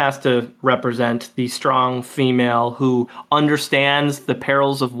 and she has to represent the strong female who understands the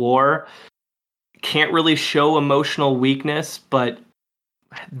perils of war, can't really show emotional weakness, but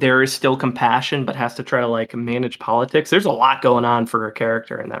there is still compassion, but has to try to like manage politics. There's a lot going on for her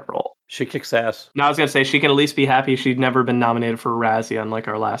character in that role. She kicks ass. Now I was going to say she can at least be happy she'd never been nominated for a Razzie, unlike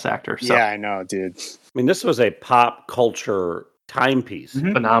our last actor. So. Yeah, I know, dude. I mean, this was a pop culture timepiece.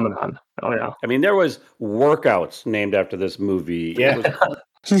 Phenomenon. Oh yeah. I mean, there was workouts named after this movie. Yeah.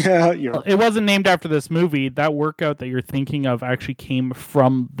 Yeah, It wasn't named after this movie. That workout that you're thinking of actually came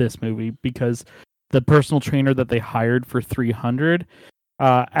from this movie because the personal trainer that they hired for 300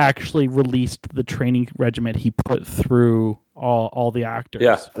 actually released the training regimen he put through all the actors.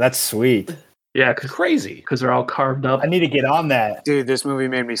 Yeah. That's sweet. Yeah, Crazy. because they're all carved up. I need to get on that. dude, this movie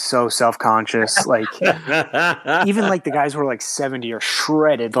made me so self-conscious. Like, even like the guys who are like 70 are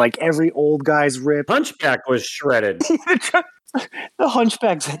shredded. Like every old guy's ripped. Hunchback was shredded. The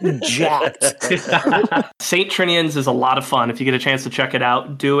Hunchback's jacked. Saint Trinians is a lot of fun. If you get a chance to check it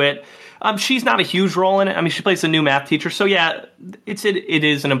out, do it. She's not a huge role in it. I mean, she plays a new math teacher, so yeah, it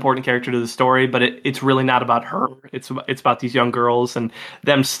is an important character to the story, but it's really not about her. It's about these young girls and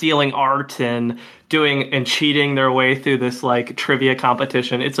them stealing art and doing and cheating their way through this like trivia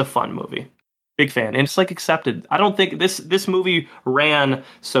competition. It's a fun movie. Big fan, and it's like accepted. I don't think this movie ran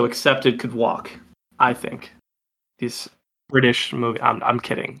so Accepted could walk. I think these British movie. I'm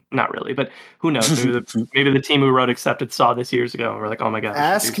kidding, not really, but who knows? Maybe the team who wrote Accepted saw this years ago and we're like, oh my god.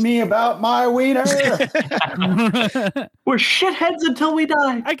 Ask me about my wiener. We're shitheads until we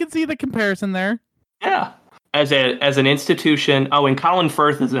die. I can see the comparison there. Yeah. As an institution. Oh, and Colin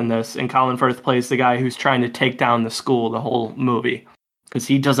Firth is in this, and Colin Firth plays the guy who's trying to take down the school the whole movie because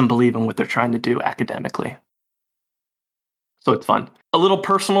he doesn't believe in what they're trying to do academically. So it's fun. A little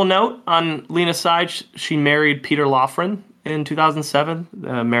personal note on Lena's side: she married Peter Lawfren in 2007.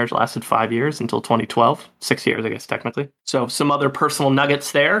 The marriage lasted 5 years until 2012. 6 years, I guess, technically. So some other personal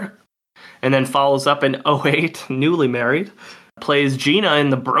nuggets there. And then follows up in 2008, newly married. Plays Gina in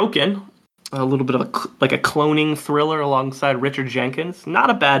The Broken. A little bit of a cloning thriller alongside Richard Jenkins. Not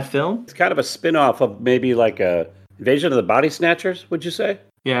a bad film. It's kind of a spin-off of maybe like a Invasion of the Body Snatchers, would you say?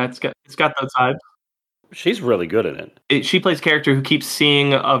 Yeah, it's got those vibes. She's really good in it. She plays a character who keeps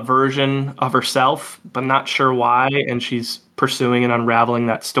seeing a version of herself, but not sure why, and she's pursuing and unraveling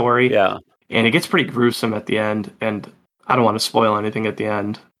that story. Yeah. And it gets pretty gruesome at the end, and I don't want to spoil anything at the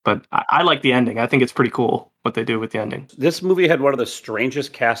end, but I like the ending. I think it's pretty cool what they do with the ending. This movie had one of the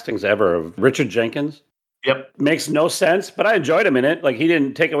strangest castings ever of Richard Jenkins. Yep. Makes no sense, but I enjoyed him in it. Like, he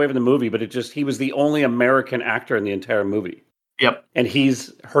didn't take away from the movie, but he was the only American actor in the entire movie. Yep. And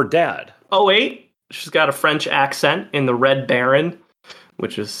he's her dad. 2008. She's got a French accent in The Red Baron,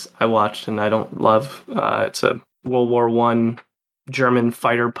 which is I watched and I don't love. It's a World War I German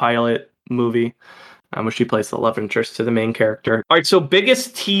fighter pilot movie where she plays the love interest to the main character. All right, so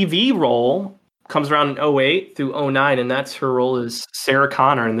biggest TV role comes around in 2008 through 2009, and that's her role as Sarah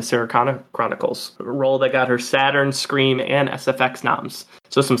Connor in the Sarah Connor Chronicles, a role that got her Saturn, Scream, and SFX noms.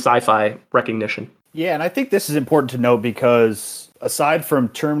 So some sci-fi recognition. Yeah, and I think this is important to note because aside from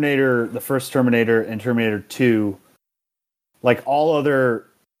Terminator, the first Terminator, and Terminator 2, like all other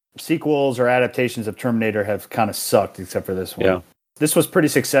sequels or adaptations of Terminator have kind of sucked except for this one. Yeah. This was pretty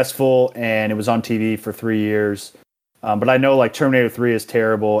successful, and it was on TV for 3 years. But I know like Terminator 3 is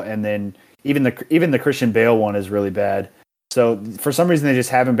terrible, and then even the Christian Bale one is really bad. So for some reason, they just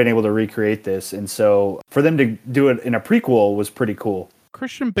haven't been able to recreate this. And so for them to do it in a prequel was pretty cool.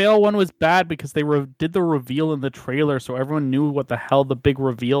 Christian Bale one was bad because they did the reveal in the trailer, so everyone knew what the hell the big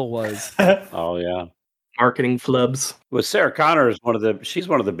reveal was. Oh, yeah. Marketing flubs. Well, Sarah Connor is she's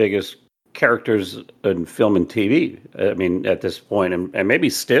one of the biggest characters in film and TV. I mean, at this point, and maybe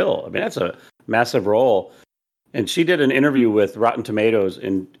still. I mean, that's a massive role. And she did an interview with Rotten Tomatoes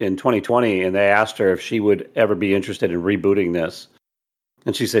in 2020, and they asked her if she would ever be interested in rebooting this.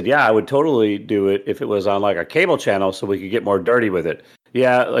 And she said, yeah, I would totally do it if it was on like a cable channel so we could get more dirty with it.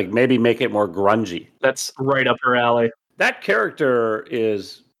 Yeah, like maybe make it more grungy. That's right up her alley. That character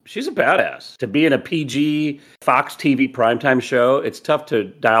she's a badass. To be in a PG Fox TV primetime show, it's tough to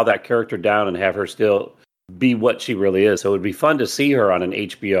dial that character down and have her still be what she really is. So it would be fun to see her on an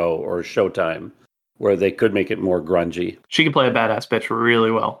HBO or Showtime where they could make it more grungy. She could play a badass bitch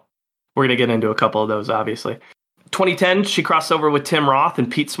really well. We're going to get into a couple of those, obviously. 2010, she crossed over with Tim Roth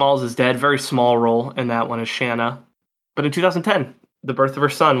and Pete Smalls is Dead. Very small role in that one as Shanna. But in 2010, the birth of her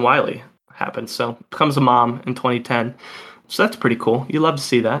son, Wiley, happens. So becomes a mom in 2010. So that's pretty cool. You love to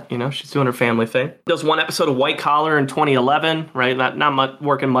see that. You know, she's doing her family thing. Does one episode of White Collar in 2011, right? Not much,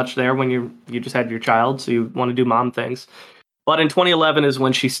 working much there when you just had your child, so you want to do mom things. But in 2011 is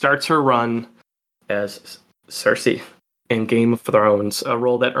when she starts her run as Cersei in Game of Thrones, a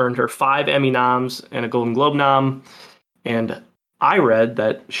role that earned her 5 Emmy noms and a Golden Globe nom. And I read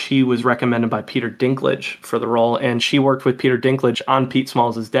that she was recommended by Peter Dinklage for the role, and she worked with Peter Dinklage on Pete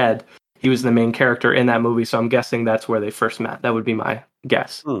Smalls is Dead. He was the main character in that movie, so I'm guessing that's where they first met. That would be my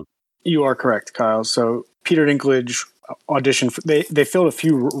guess. You are correct, Kyle. So Peter Dinklage auditioned. They filled a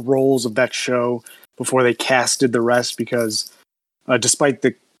few roles of that show before they casted the rest because despite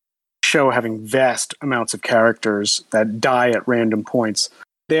the show having vast amounts of characters that die at random points,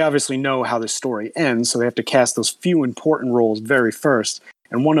 they obviously know how the story ends, so they have to cast those few important roles very first.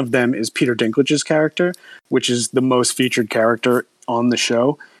 And one of them is Peter Dinklage's character, which is the most featured character on the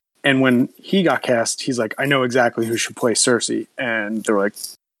show. And when he got cast, he's like, I know exactly who should play Cersei. And they're like,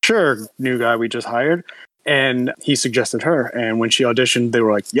 sure, new guy we just hired. And he suggested her. And when she auditioned, they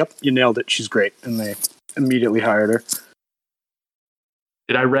were like, yep, you nailed it. She's great. And they immediately hired her.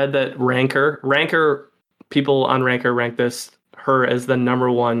 I read that Ranker, people on Ranker rank her as the number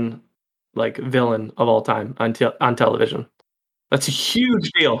one like villain of all time on television. That's a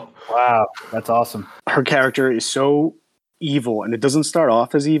huge deal. Wow, that's awesome. Her character is so evil, and it doesn't start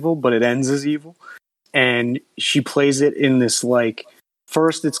off as evil, but it ends as evil. And she plays it in this like,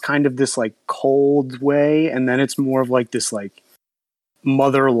 first it's kind of this like cold way, and then it's more of like this like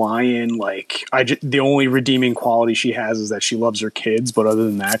mother lion. Like the only redeeming quality she has is that she loves her kids, but other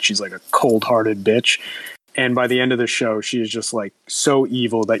than that, she's like a cold-hearted bitch. And by the end of the show, she is just like so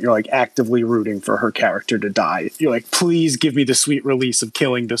evil that you're like actively rooting for her character to die. You're like, please give me the sweet release of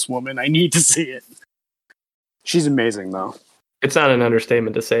killing this woman. I need to see it. She's amazing, though. It's not an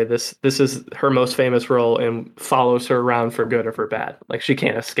understatement to say this is her most famous role and follows her around for good or for bad. Like, she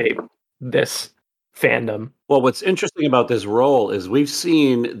can't escape this fandom. Well, what's interesting about this role is we've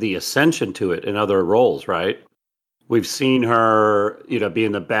seen the ascension to it in other roles, right? We've seen her,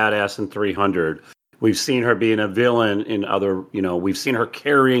 being the badass in 300. We've seen her being a villain in other, we've seen her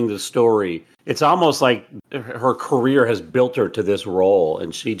carrying the story. It's almost like her career has built her to this role,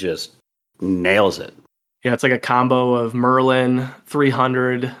 and she just nails it. Yeah, it's like a combo of Merlin,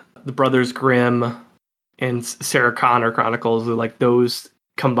 300, The Brothers Grimm, and Sarah Connor Chronicles. Like, those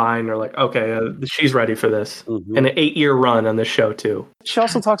combined are like, okay, she's ready for this. Mm-hmm. And an 8-year run on this show, too. She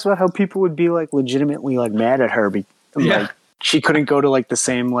also talks about how people would be like legitimately like mad at her. Yeah. Like, she couldn't go to like the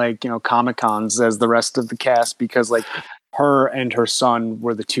same like, Comic-Cons as the rest of the cast because like her and her son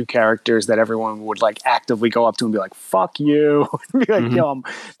were the two characters that everyone would like actively go up to and be like, fuck you. And be like, yo,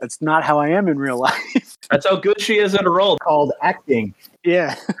 that's not how I am in real life. That's how good she is in a role. It's called acting.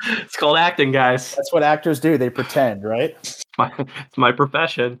 Yeah. It's called acting, guys. That's what actors do. They pretend, right? It's my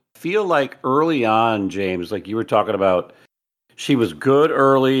profession. I feel like early on, James, like you were talking about, she was good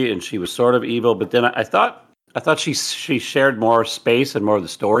early and she was sort of evil, but then I thought she shared more space and more of the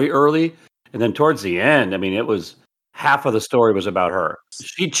story early. And then towards the end, I mean, it was half of the story was about her.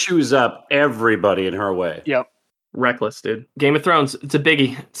 She chews up everybody in her way. Yep. Reckless, dude. Game of Thrones, it's a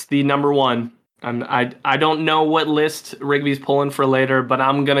biggie. It's the number one. I don't know what list Rigby's pulling for later, but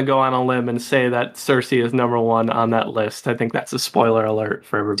I'm going to go on a limb and say that Cersei is number one on that list. I think that's a spoiler alert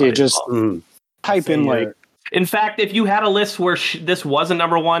for everybody. Dude, just type in like... In fact, if you had a list where this wasn't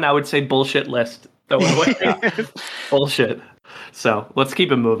number one, I would say bullshit list. Bullshit. So let's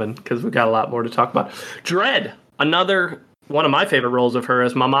keep it moving because we've got a lot more to talk about. Dredd, another one of my favorite roles of her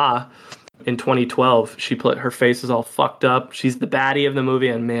as Mama in 2012. Her face is all fucked up. She's the baddie of the movie,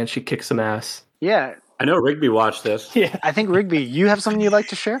 and man, she kicks some ass. Yeah. I know Rigby watched this. Yeah, I think Rigby, you have something you'd like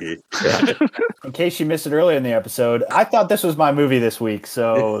to share? Yeah. In case you missed it earlier in the episode, I thought this was my movie this week.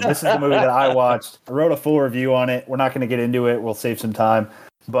 So this is the movie that I watched. I wrote a full review on it. We're not going to get into it. We'll save some time.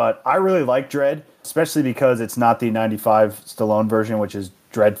 But I really like Dredd, especially because it's not the 95 Stallone version, which is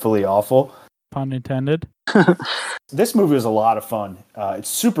dreadfully awful. Pun intended. This movie was a lot of fun. It's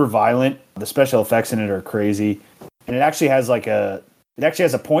super violent. The special effects in it are crazy. And it actually has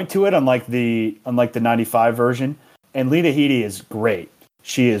a point to it, unlike the 95 version. And Lena Headey is great.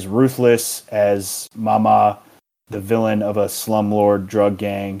 She is ruthless as Mama, the villain of a slumlord drug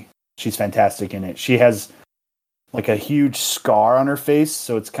gang. She's fantastic in it. She has like a huge scar on her face,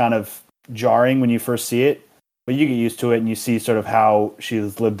 so it's kind of jarring when you first see it. But you get used to it and you see sort of how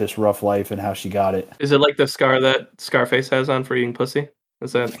she's lived this rough life and how she got it. Is it like the scar that Scarface has on for eating pussy?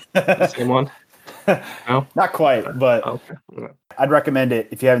 Is that the same one? No? Not quite, but Okay. I'd recommend it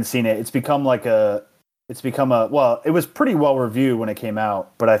if you haven't seen it. It was pretty well reviewed when it came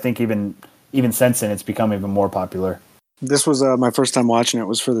out, but I think even since then it's become even more popular. This was my first time watching it. It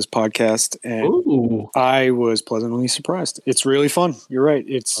was for this podcast, and Ooh. I was pleasantly surprised. It's really fun. You're right.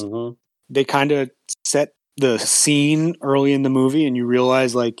 It's They kind of set the scene early in the movie, and you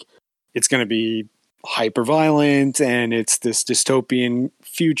realize like it's going to be hyper violent, and it's this dystopian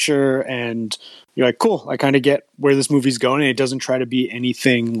future, and you're like, cool. I kind of get where this movie's going, and it doesn't try to be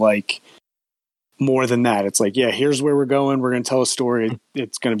anything like more than that. It's like, yeah, here's where we're going. We're going to tell a story.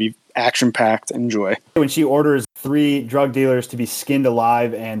 It's going to be action-packed. Enjoy. When she orders 3 drug dealers to be skinned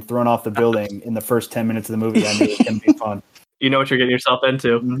alive and thrown off the building in the first 10 minutes of the movie, I knew it was going to be fun. You know what you're getting yourself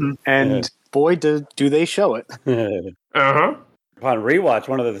into. Mm-hmm. And boy, do they show it. Uh-huh. Upon rewatch,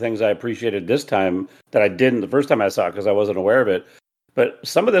 one of the things I appreciated this time that I didn't the first time I saw it because I wasn't aware of it, but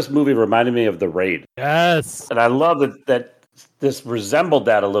some of this movie reminded me of The Raid. Yes. And I love that this resembled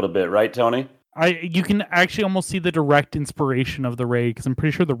that a little bit, right, Tony? You can actually almost see the direct inspiration of The Raid, because I'm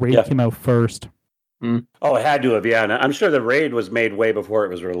pretty sure The Raid came out first. Oh, it had to have, yeah. And I'm sure The Raid was made way before it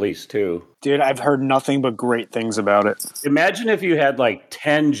was released, too. Dude, I've heard nothing but great things about it. Imagine if you had like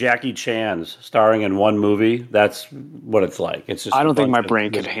 10 Jackie Chans starring in one movie. That's what it's like. It's just I don't think my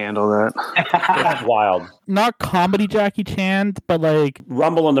brain could handle that. It's wild. Not comedy Jackie Chan, but like...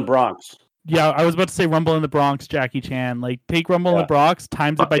 Rumble in the Bronx. Yeah, I was about to say Rumble in the Bronx, Jackie Chan. Like, take Rumble in the Bronx,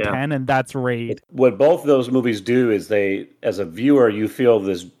 times it by 10, and that's Raid. What both those movies do is they, as a viewer, you feel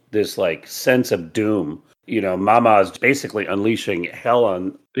this like sense of doom. You know, Mama is basically unleashing hell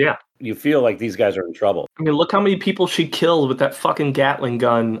on you feel like these guys are in trouble. I mean, look how many people she killed with that fucking Gatling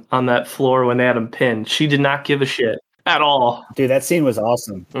gun on that floor when they had him pinned. She did not give a shit at all. Dude, that scene was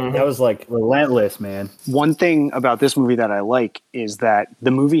awesome. Mhm. That was like relentless, man. One thing about this movie that I like is that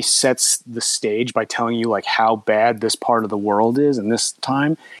the movie sets the stage by telling you like how bad this part of the world is in this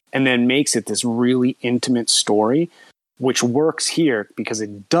time, and then makes it this really intimate story, which works here because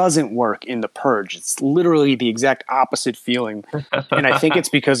it doesn't work in The Purge. It's literally the exact opposite feeling. And I think it's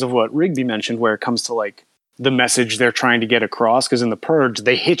because of what Rigby mentioned, where it comes to like the message they're trying to get across. Because in The Purge,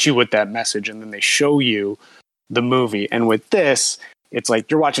 they hit you with that message and then they show you the movie. And with this, it's like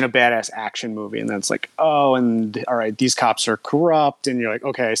you're watching a badass action movie, and then it's like, oh, and all right, these cops are corrupt, and you're like,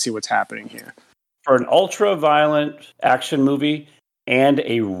 okay, I see what's happening here. For an ultra-violent action movie and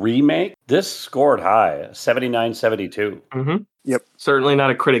a remake, this scored high, 79-72. Mm-hmm. Yep. Certainly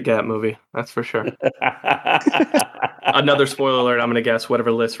not a Critic Gap movie, that's for sure. Another spoiler alert, I'm going to guess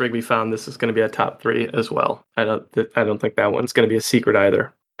whatever list Rigby found, this is going to be a top 3 as well. I don't think that one's going to be a secret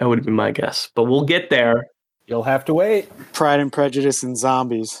either. That would be my guess. But we'll get there. You'll have to wait. Pride and Prejudice and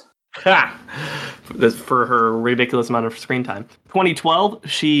zombies. Ha! For her ridiculous amount of screen time. 2012,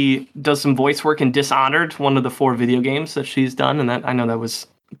 she does some voice work in Dishonored, one of the 4 video games that she's done, and that I know that was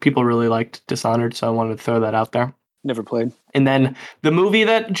people really liked Dishonored, so I wanted to throw that out there. Never played. And then the movie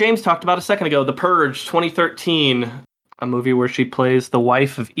that James talked about a second ago, The Purge, 2013, a movie where she plays the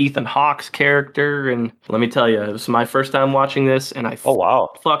wife of Ethan Hawke's character. And let me tell you, it was my first time watching this, and I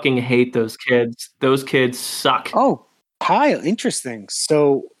fucking hate those kids. Those kids suck. Oh, Kyle, interesting.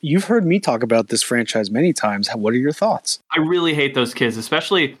 So you've heard me talk about this franchise many times. What are your thoughts? I really hate those kids,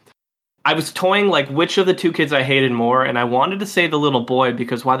 especially... I was toying like which of the 2 kids I hated more, and I wanted to say the little boy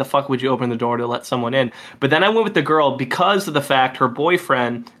because why the fuck would you open the door to let someone in? But then I went with the girl because of the fact her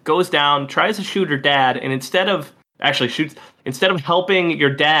boyfriend goes down, tries to shoot her dad, and instead of helping your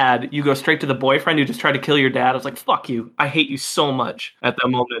dad, you go straight to the boyfriend who just tried to kill your dad. I was like, fuck you. I hate you so much at that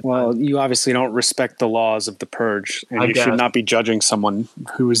moment. Well, you obviously don't respect the laws of The Purge, and you should not be judging someone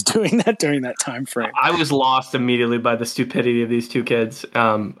who was doing that during that time frame. I was lost immediately by the stupidity of these 2 kids.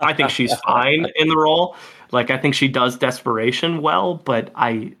 I think she's fine in the role. Like, I think she does desperation well, but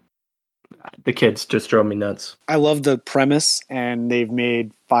the kids just drove me nuts. I love the premise, and they've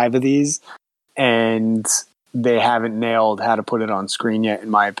made 5 of these, and they haven't nailed how to put it on screen yet, in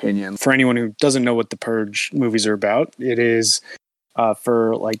my opinion. For anyone who doesn't know what the Purge movies are about, it is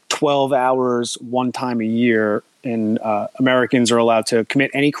for like 12 hours, one time a year, and Americans are allowed to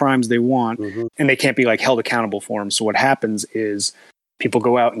commit any crimes they want, and they can't be like held accountable for them. So what happens is people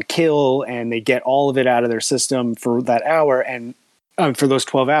go out and kill, and they get all of it out of their system for that hour, and for those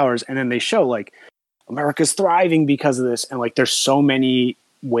 12 hours, and then they show like America's thriving because of this, and like there's so many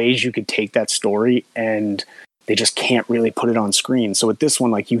ways you could take that story, and they just can't really put it on screen. So with this one,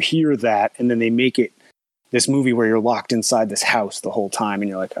 like you hear that, and then they make it this movie where you're locked inside this house the whole time, and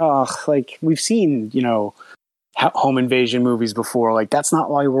you're like, oh, like we've seen, home invasion movies before. Like that's not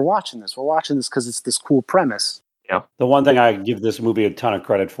why we're watching this. We're watching this because it's this cool premise. Yeah. The one thing I give this movie a ton of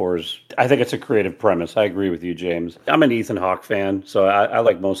credit for is I think it's a creative premise. I agree with you, James. I'm an Ethan Hawke fan, so I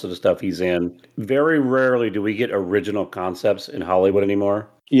like most of the stuff he's in. Very rarely do we get original concepts in Hollywood anymore.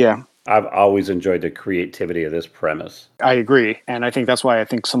 Yeah. I've always enjoyed the creativity of this premise. I agree. And I think that's why I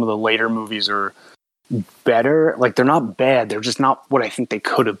think some of the later movies are better. Like they're not bad. They're just not what I think they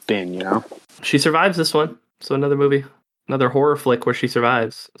could have been, She survives this one. So another movie. Another horror flick where she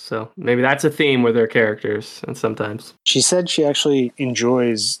survives. So maybe that's a theme with their characters. And sometimes she said she actually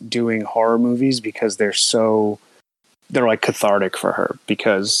enjoys doing horror movies because they're like cathartic for her,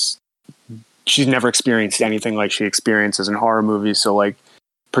 because she's never experienced anything like she experiences in horror movies. So like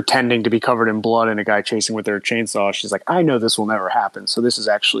pretending to be covered in blood and a guy chasing with their chainsaw, she's like, I know this will never happen. So this is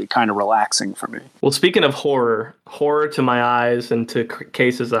actually kind of relaxing for me. Well, speaking of horror to my eyes and to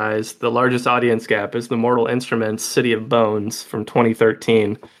Case's eyes, the largest audience gap is the Mortal Instruments City of Bones from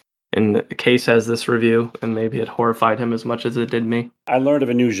 2013. And Case has this review, and maybe it horrified him as much as it did me. I learned of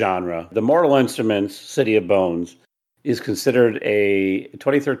a new genre. The Mortal Instruments City of Bones is considered a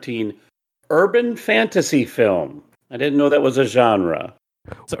 2013 urban fantasy film. I didn't know that was a genre.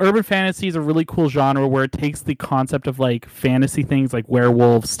 So urban fantasy is a really cool genre where it takes the concept of like fantasy things like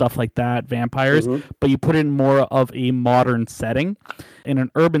werewolves, stuff like that, vampires, but you put it in more of a modern setting. In an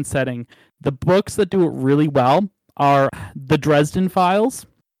urban setting, the books that do it really well are The Dresden Files,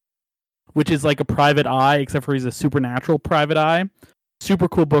 which is like a private eye, except for he's a supernatural private eye. Super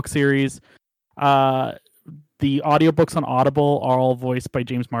cool book series. The audiobooks on Audible are all voiced by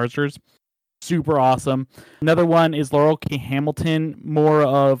James Marsters. Super awesome. Another one is Laurel K. Hamilton, more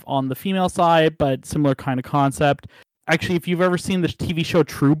of on the female side, but similar kind of concept. Actually, if you've ever seen the TV show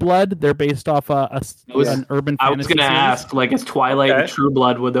True Blood, they're based off an urban fantasy I was going to series. ask, like, is Twilight and Okay. True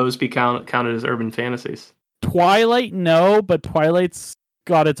Blood, would those be counted as urban fantasies? Twilight, no, but Twilight's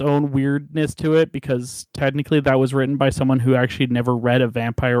got its own weirdness to it because technically that was written by someone who actually never read a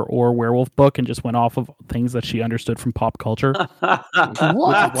vampire or werewolf book and just went off of things that she understood from pop culture. Which is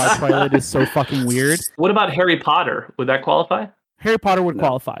why Twilight is so fucking weird. What about Harry Potter? Would that qualify? Harry Potter would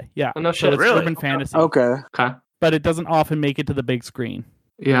qualify, yeah. Oh, no So shit. it's Really? urban fantasy, Okay. Okay. but it doesn't often make it to the big screen.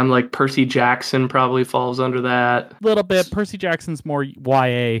 Yeah, I'm like Percy Jackson probably falls under that. A little bit. Percy Jackson's more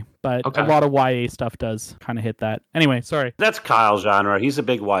YA, but Okay. a lot of YA stuff does kind of hit that. Anyway, sorry. That's Kyle's genre. He's a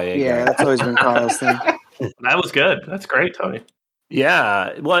big YA Yeah, guy. that's always been Kyle's thing. That was good. That's great, Tony.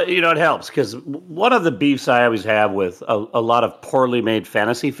 Yeah, well, it helps because one of the beefs I always have with a lot of poorly made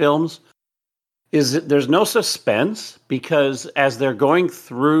fantasy films is that there's no suspense because as they're going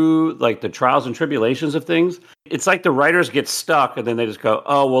through like the trials and tribulations of things, it's like the writers get stuck and then they just go,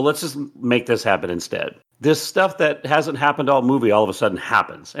 oh, well, let's just make this happen instead. This stuff that hasn't happened all movie all of a sudden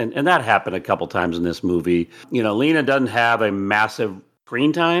happens. And that happened a couple times in this movie. Lena doesn't have a massive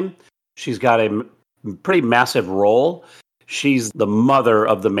screen time. She's got a pretty massive role. She's the mother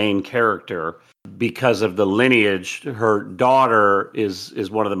of the main character because of the lineage. Her daughter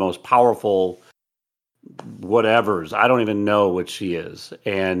is one of the most powerful whatevers. I don't even know what she is.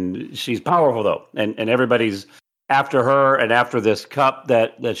 And she's powerful though. And everybody's after her and after this cup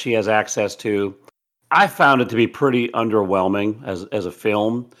that she has access to. I found it to be pretty underwhelming as a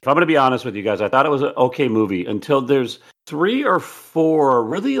film. If I'm going to be honest with you guys, I thought it was an okay movie until there's 3 or 4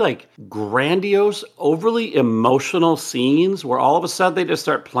 really like grandiose, overly emotional scenes where all of a sudden they just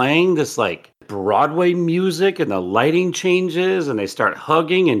start playing this like Broadway music and the lighting changes and they start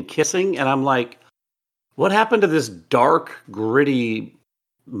hugging and kissing. And I'm like, what happened to this dark, gritty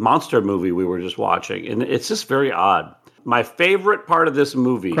monster movie we were just watching? And it's just very odd. My favorite part of this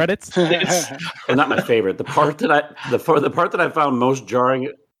movie, Credits? well, not my favorite, the part that I found most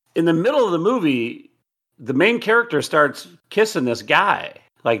jarring, in the middle of the movie, the main character starts kissing this guy,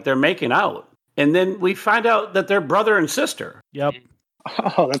 like they're making out, and then we find out that they're brother and sister. Yep.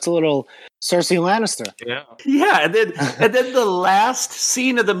 Oh, that's a little Cersei Lannister. Yeah. Yeah, and then the last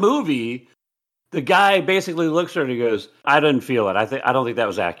scene of the movie, the guy basically looks at her and he goes, "I didn't feel it. I don't think that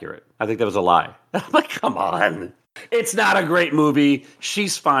was accurate. I think that was a lie." I'm like, come on. It's not a great movie.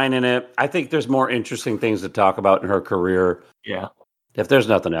 She's fine in it. I think there's more interesting things to talk about in her career. Yeah. If there's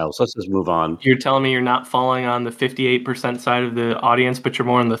nothing else, let's just move on. You're telling me you're not falling on the 58% side of the audience, but you're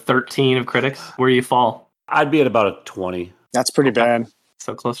more on the 13 of critics? Where do you fall? I'd be at about a 20. That's pretty bad.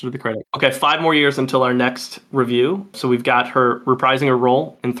 So closer to the critic. Okay, 5 more years until our next review. So we've got her reprising her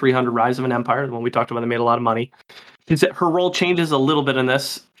role in 300 Rise of an Empire, the one we talked about that made a lot of money. Her role changes a little bit in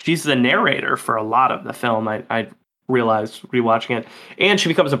this. She's the narrator for a lot of the film, I realized rewatching it. And she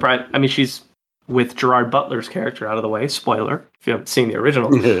becomes she's with Gerard Butler's character out of the way. Spoiler, if you haven't seen the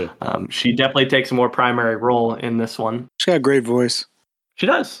original. She definitely takes a more primary role in this one. She's got a great voice. She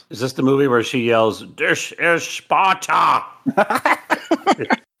does. Is this the movie where she yells, "This is Sparta"? I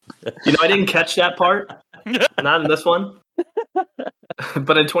didn't catch that part. Not in this one.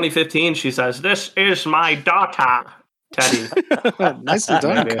 But in 2015, she says, "This is my daughter, Teddy." Nicely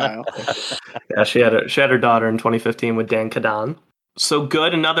done, Kyle. Yeah, she had her daughter in 2015 with Dan Kadan. So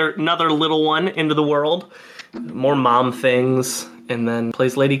good. Another little one into the world. More mom things. And then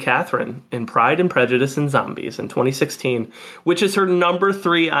plays Lady Catherine in Pride and Prejudice and Zombies in 2016, which is her number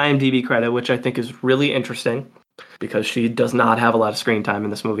 3 IMDb credit, which I think is really interesting because she does not have a lot of screen time in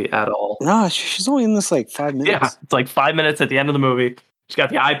this movie at all. No, she's only in this like 5 minutes. Yeah, it's like 5 minutes at the end of the movie. She's got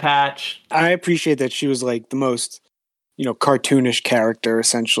the eye patch. I appreciate that she was like the most, cartoonish character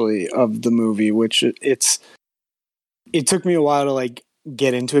essentially of the movie, which it took me a while to like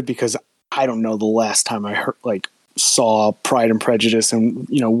get into it because I don't know the last time I saw Pride and Prejudice and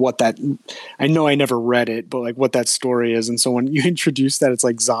what that, I know I never read it, but like what that story is. And so when you introduce that it's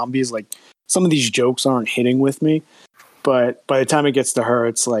like zombies, like some of these jokes aren't hitting with me, but by the time it gets to her,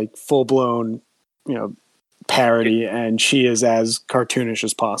 it's like full blown, parody, and she is as cartoonish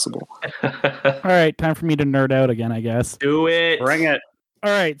as possible. All right, time for me to nerd out again, I guess. Do it. Bring it.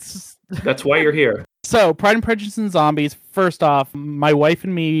 All right. That's why you're here. So, Pride and Prejudice and Zombies. First off, my wife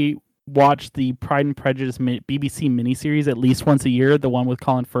and me watch the Pride and Prejudice BBC miniseries at least once a year, the one with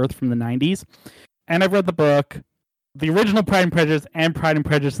Colin Firth from the 90s. And I've read the book, the original Pride and Prejudice and Pride and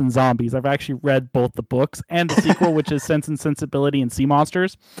Prejudice and Zombies. I've actually read both the books and the sequel, which is Sense and Sensibility and Sea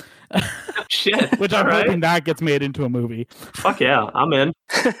Monsters. Shit. Which I'm All right. hoping that gets made into a movie. Fuck yeah, I'm in.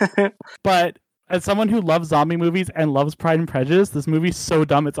 But as someone who loves zombie movies and loves Pride and Prejudice, this movie's so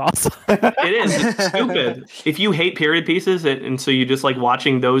dumb it's awesome. It is. It's stupid. If you hate period pieces and so you just like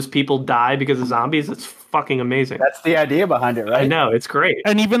watching those people die because of zombies, it's fucking amazing. That's the idea behind it, right? I know, it's great.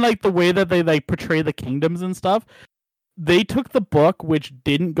 And even like the way that they like portray the kingdoms and stuff, they took the book, which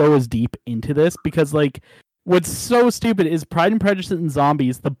didn't go as deep into this, because like what's so stupid is Pride and Prejudice and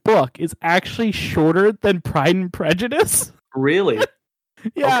Zombies, the book is actually shorter than Pride and Prejudice. Really?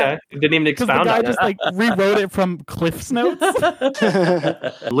 Yeah. Okay. It didn't even Because the expound guy on just it. like rewrote it from Cliff's Notes.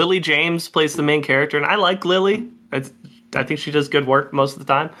 Lily James plays the main character, and I like Lily. I think she does good work most of the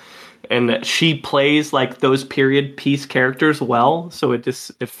time. And she plays like those period piece characters well, so it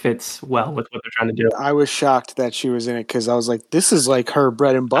fits well with what they're trying to do. I was shocked that she was in it because I was like, this is like her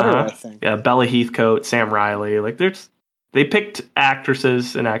bread and butter, I think. Yeah, Bella Heathcote, Sam Riley, like they picked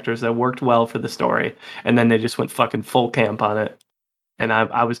actresses and actors that worked well for the story, and then they just went fucking full camp on it. And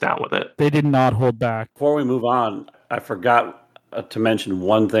I was down with it. They did not hold back. Before we move on, I forgot to mention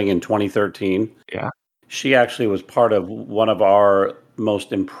one thing in 2013. Yeah. She actually was part of one of our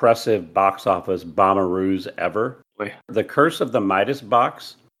most impressive box office bomberoos ever. Wait. The Curse of the Midas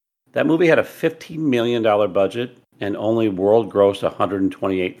Box. That movie had a $15 million budget and only world grossed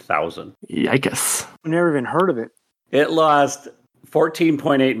 $128,000. Yikes. I never even heard of it. It lost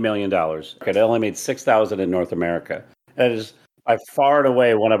 $14.8 million. It only made $6,000 in North America. That is by far and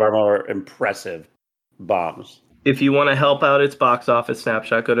away one of our more impressive bombs. If you want to help out its box office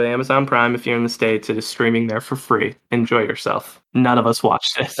snapshot, go to Amazon Prime. If you're in the States, it is streaming there for free. Enjoy yourself. None of us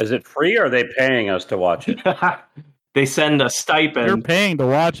watched this. Is it free or are they paying us to watch it? They send a You're stipend. paying to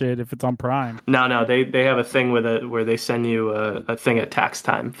watch it if it's on Prime. No, they have a thing with it where they send you a thing at tax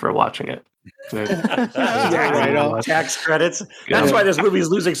time for watching it. Right on. Tax credits. That's why this movie is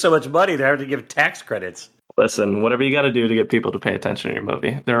losing so much money. They have to give tax credits. Listen, whatever you got to do to get people to pay attention to your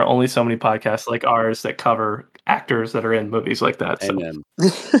movie. There are only so many podcasts like ours that cover actors that are in movies like that. So. Amen.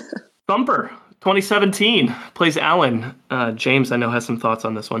 Thumper, 2017, plays Alan. James, I know, has some thoughts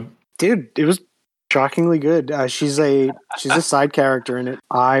on this one. Dude, it was shockingly good. She's a side character in it.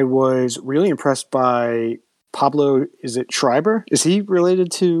 I was really impressed by Pablo. Is it Schreiber? Is he related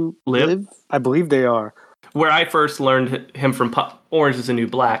to Liv? I believe they are. Where I first learned him from Orange is the New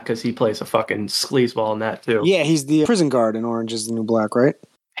Black, because he plays a fucking sleazeball in that too. Yeah, he's the prison guard in Orange is the New Black, right?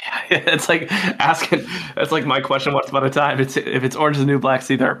 It's like asking. That's like my question once upon a time. If it's Orange is the New Black, it's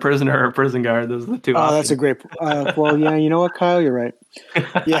either a prisoner or a prison guard. Those are the two. Oh, that's a great. Well, yeah, you know what, Kyle, you're right.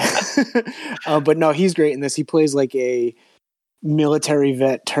 Yeah, but no, he's great in this. He plays like a military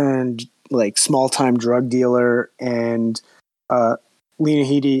vet turned like small time drug dealer, and Lena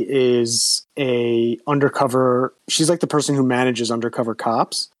Headey is a undercover. She's like the person who manages undercover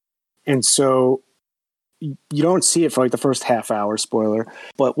cops, and so you don't see it for like the first half hour, spoiler,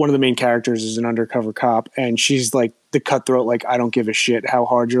 but one of the main characters is an undercover cop, and she's like the cutthroat, like, I don't give a shit how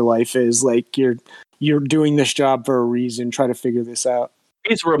hard your life is, like you're doing this job for a reason, try to figure this out.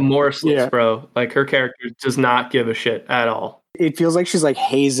 He's remorseless, bro. Like, her character does not give a shit at all. It feels like she's like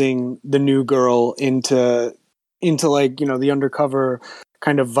hazing the new girl into like, you know, the undercover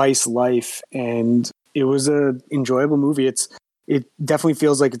kind of vice life, and it was a enjoyable movie. It definitely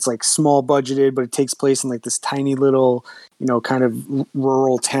feels like it's like small budgeted, but it takes place in like this tiny little, you know, kind of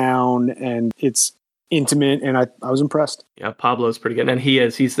rural town, and it's intimate, and I was impressed. Yeah, Pablo's pretty good, and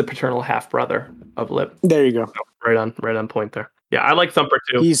he's the paternal half brother of Lip. There you go. So, right on point there. Yeah, I like Thumper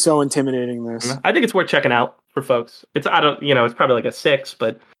too. He's so intimidating. This, I think it's worth checking out for folks. It's probably like a 6,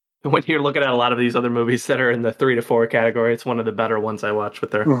 but when you're looking at a lot of these other movies that are in the 3 to 4 category, it's one of the better ones I watch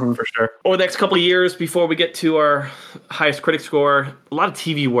with her, for sure. Over the next couple of years, before we get to our highest critic score, a lot of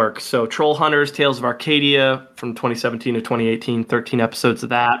TV work. So Troll Hunters, Tales of Arcadia from 2017 to 2018, 13 episodes of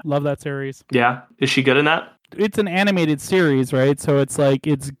that. Love that series. Yeah. Is she good in that? It's an animated series, right? So it's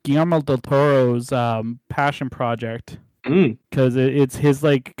Guillermo del Toro's passion project, because it's his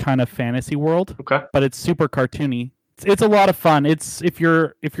like kind of fantasy world. Okay. But it's super cartoony. It's a lot of fun. It's if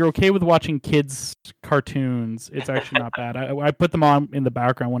you're okay with watching kids cartoons, it's actually not bad. I put them on in the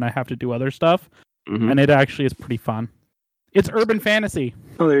background when I have to do other stuff, and it actually is pretty fun. It's urban fantasy.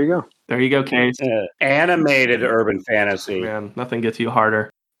 Oh, there you go. There you go, Case. Animated urban fantasy. Man, nothing gets you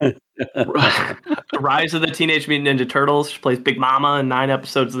harder. Rise of the Teenage Mutant Ninja Turtles. She plays Big Mama in 9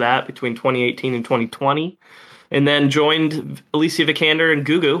 episodes of that between 2018 and 2020. And then joined Alicia Vikander and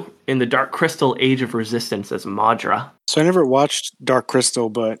Gugu in the Dark Crystal Age of Resistance as Maudra. So I never watched Dark Crystal,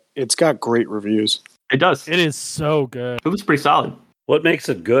 but it's got great reviews. It does. It is so good. It was pretty solid. What makes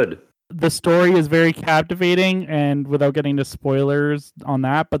it good? the story is very captivating, and without getting to spoilers on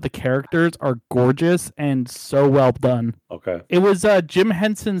that, but the characters are gorgeous and so well done. Okay. It was Jim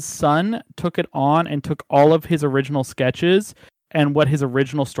Henson's son took it on and took all of his original sketches and what his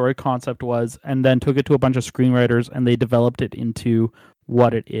original story concept was, and then took it to a bunch of screenwriters, and they developed it into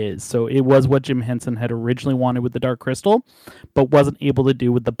what it is. So it was what Jim Henson had originally wanted with The Dark Crystal, but wasn't able to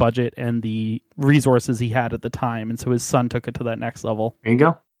do with the budget and the resources he had at the time. And so his son took it to that next level. There you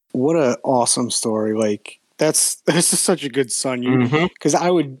go. What an awesome story. Like, this is such a good son. Because I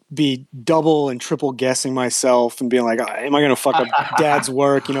would be double and triple guessing myself and being like, am I going to fuck up Dad's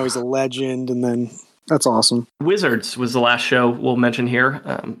work? You know, he's a legend. And then that's awesome. Wizards was the last show we'll mention here.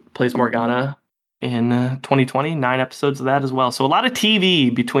 Plays Morgana in 2020, 9 episodes of that as well. So a lot of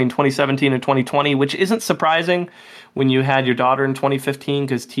TV between 2017 and 2020, which isn't surprising when you had your daughter in 2015,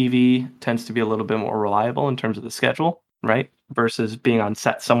 because TV tends to be a little bit more reliable in terms of the schedule, right? Versus being on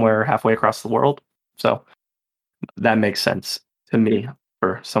set somewhere halfway across the world. So that makes sense to me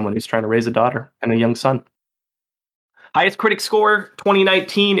for someone who's trying to raise a daughter and a young son. Highest critic score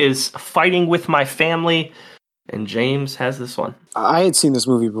 2019 is Fighting with My Family. And James has this one. I had seen this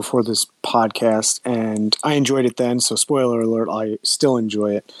movie before this podcast, and I enjoyed it then. So, spoiler alert, I still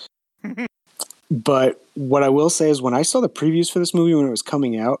enjoy it. But what I will say is, when I saw the previews for this movie when it was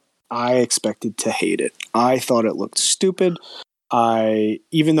coming out, I expected to hate it. I thought it looked stupid.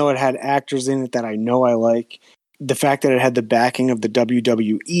 Even though it had actors in it that I know I like, the fact that it had the backing of the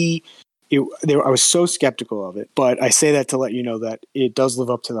WWE, I was so skeptical of it. But I say that to let you know that it does live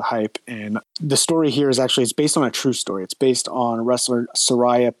up to the hype. And the story here is actually, it's based on a true story. It's based on wrestler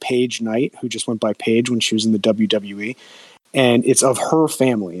Soraya Paige Knight, who just went by Paige when she was in the WWE. And it's of her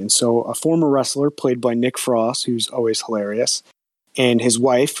family. And so a former wrestler played by Nick Frost, who's always hilarious, and his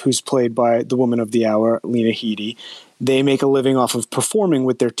wife, who's played by the woman of the hour, Lena Headey, they make a living off of performing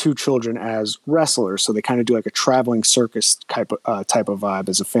with their 2 children as wrestlers. So they kind of do like a traveling circus type of vibe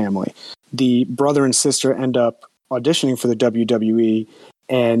as a family. The brother and sister end up auditioning for the WWE,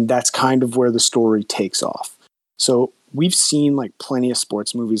 and that's kind of where the story takes off. So we've seen like plenty of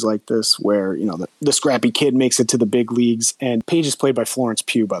sports movies like this where, you know, the scrappy kid makes it to the big leagues. And Paige is played by Florence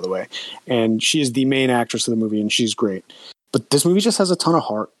Pugh, by the way. And she is the main actress of the movie, and she's great. But this movie just has a ton of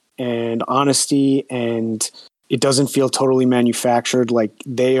heart and honesty, and it doesn't feel totally manufactured. Like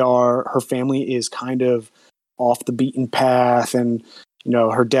her family is kind of off the beaten path, and, you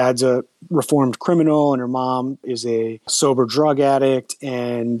know, her dad's a reformed criminal and her mom is a sober drug addict.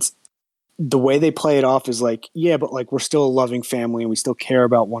 And the way they play it off is like, yeah, but like, we're still a loving family and we still care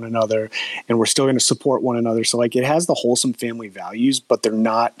about one another and we're still going to support one another. So like, it has the wholesome family values, but they're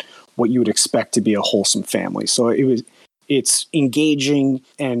not what you would expect to be a wholesome family. So it's engaging,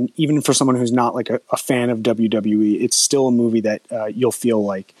 and even for someone who's not like a fan of WWE, it's still a movie that you'll feel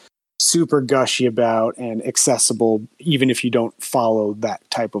like super gushy about and accessible, even if you don't follow that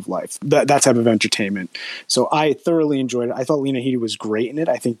type of life, that type of entertainment. So I thoroughly enjoyed it. I thought Lena Headey was great in it.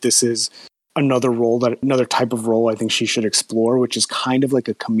 I think this is another type of role I think she should explore, which is kind of like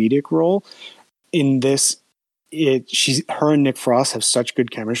a comedic role. In this, her and Nick Frost have such good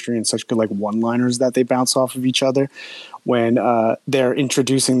chemistry and such good like one-liners that they bounce off of each other when they're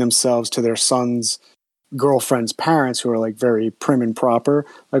introducing themselves to their son's girlfriend's parents, who are like very prim and proper.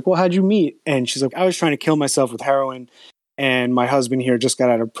 Like, well, how'd you meet? And she's like, I was trying to kill myself with heroin, and my husband here just got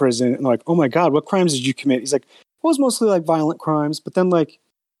out of prison. And like, oh my God, what crimes did you commit? He's like, well, it was mostly like violent crimes, but then like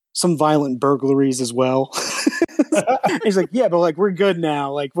some violent burglaries as well. He's like, yeah, but like, we're good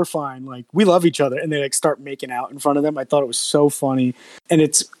now. Like, we're fine. Like, we love each other. And they like start making out in front of them. I thought it was so funny. And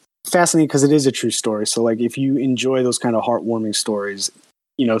it's fascinating because it is a true story. So like, if you enjoy those kind of heartwarming stories,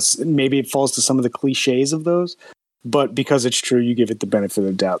 you know, maybe it falls to some of the cliches of those, but because it's true, you give it the benefit of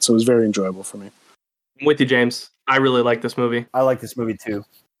the doubt. So it was very enjoyable for me. I'm with you, James. I really like this movie. I like this movie too.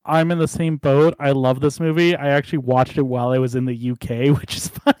 I'm in the same boat. I love this movie. I actually watched it while I was in the UK, which is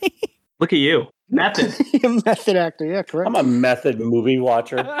funny. Look at you. Method. Method actor, yeah, correct. I'm a method movie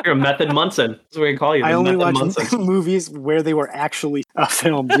watcher. You're a Method Munson. That's what we call you. I only Method watch Munson. movies where they were actually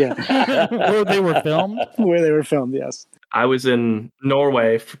filmed, yeah. Where they were filmed? Where they were filmed, yes. I was in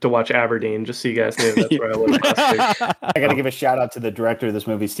Norway to watch Aberdeen, just so you guys knew that's where I was last week. I got to give a shout out to the director of this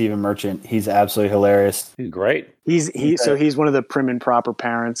movie, Stephen Merchant. He's absolutely hilarious. He's great. He's one of the prim and proper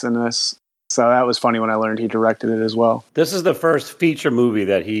parents in this. So that was funny when I learned he directed it as well. This is the first feature movie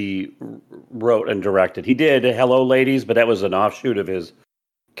that he wrote and directed. He did Hello Ladies, but that was an offshoot of his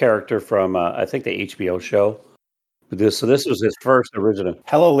character from, I think, the HBO show. So this was his first original.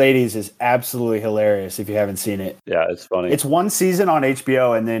 Hello Ladies is absolutely hilarious if you haven't seen it. Yeah, it's funny. It's one season on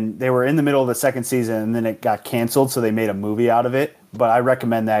HBO, and then they were in the middle of the second season, and then it got canceled, so they made a movie out of it. but I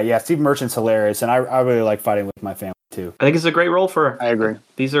recommend that. Yeah, Steve Merchant's hilarious, and I really like Fighting with My Family too. I think it's a great role for her. I agree.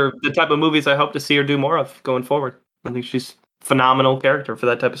 These are the type of movies I hope to see her do more of going forward. I think she's a phenomenal character for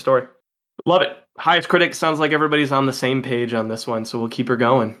that type of story. Love it. Highest critic, sounds like everybody's on the same page on this one, so we'll keep her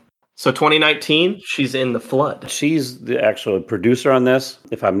going. So 2019, she's in The Flood. She's the actual producer on this.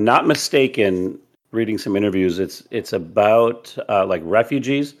 If I'm not mistaken, reading some interviews, it's about like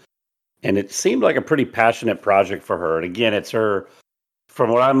refugees, and it seemed like a pretty passionate project for her. And again, it's her, from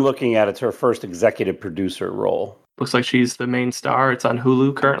what I'm looking at, it's her first executive producer role. Looks like she's the main star. It's on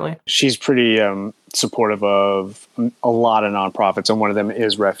Hulu currently. She's pretty supportive of a lot of nonprofits, and one of them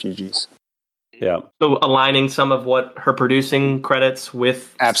is refugees. Yeah. So aligning some of what her producing credits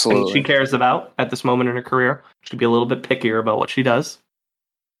with Absolutely. things she cares about at this moment in her career. She'd be a little bit pickier about what she does.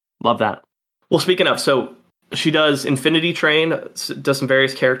 Love that. Well, speaking of, so she does Infinity Train, does some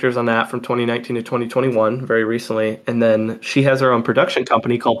various characters on that from 2019 to 2021, very recently. And then she has her own production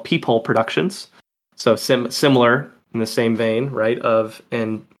company called Peephole Productions. So similar in the same vein, right?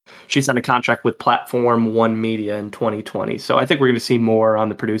 And she signed a contract with Platform One Media in 2020. So I think we're going to see more on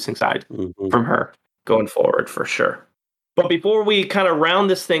the producing side from her going forward for sure. But before we kind of round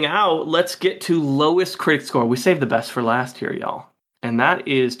this thing out, let's get to lowest critic score. We saved the best for last here, y'all. And that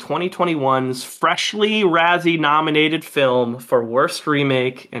is 2021's freshly Razzie-nominated film for Worst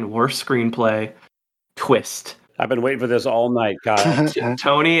Remake and Worst Screenplay, Twist. I've been waiting for this all night, Kyle.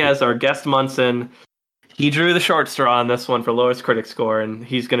 Tony, as our guest Munson, he drew the short straw on this one for lowest critic score, and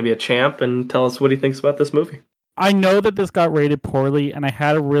he's going to be a champ and tell us what he thinks about this movie. I know that this got rated poorly, and I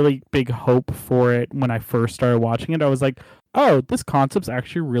had a really big hope for it when I first started watching it. I was like, oh, this concept's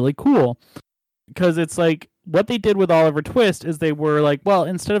actually really cool. Because it's like, what they did with Oliver Twist is they were like, well,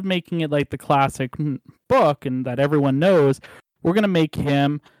 instead of making it like the classic book and that everyone knows, we're going to make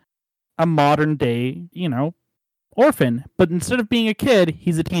him a modern day, orphan. But instead of being a kid,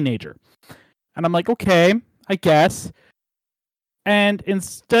 he's a teenager. And I'm like, okay, I guess. And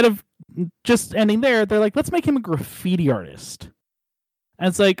instead of just ending there, they're like, let's make him a graffiti artist. And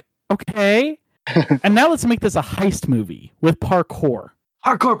it's like, okay. And now let's make this a heist movie with parkour.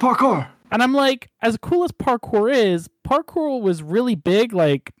 Parkour! And I'm like, as cool as parkour was really big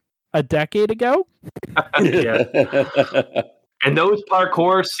like a decade ago. Yeah. And those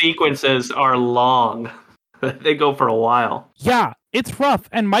parkour sequences are long. They go for a while. Yeah, it's rough.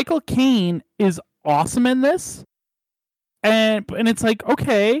 And Michael Caine is awesome in this. And it's like,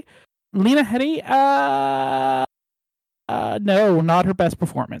 okay, Lena Headey, no, not her best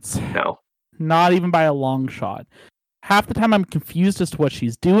performance. No. Not even by a long shot. Half the time I'm confused as to what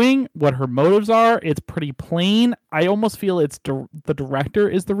she's doing, what her motives are. It's pretty plain. I almost feel it's the director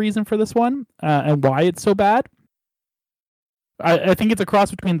is the reason for this one and why it's so bad. I think it's a cross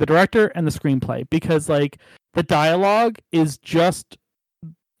between the director and the screenplay because like the dialogue is just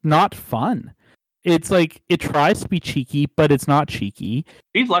not fun. It's like it tries to be cheeky, but it's not cheeky.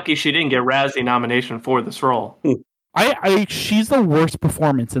 She's lucky she didn't get Razzie nomination for this role. She's the worst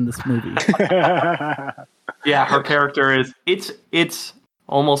performance in this movie. Yeah, her character is it's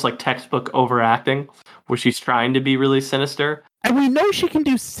almost like textbook overacting, where she's trying to be really sinister. And we know she can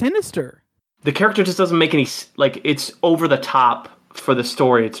do sinister. The character just doesn't make any it's over the top for the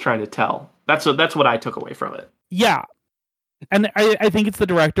story it's trying to tell. That's what I took away from it. Yeah. And I think it's the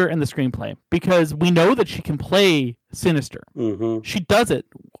director and the screenplay because we know that she can play sinister. Mm-hmm. She does it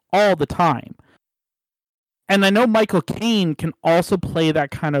all the time. And I know Michael Caine can also play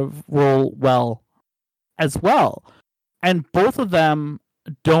that kind of role well as well. And both of them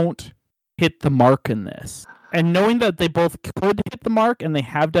don't hit the mark in this. And knowing that they both could hit the mark and they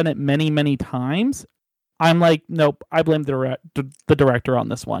have done it many, many times, I'm like, nope, I blame the director on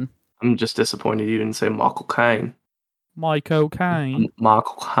this one. I'm just disappointed you didn't say Michael Caine. Michael Caine.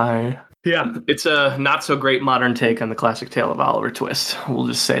 Michael Caine. Yeah, it's a not so great modern take on the classic tale of Oliver Twist. We'll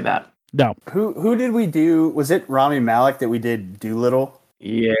just say that. No. Who did we do? Was it Rami Malek that we did Doolittle?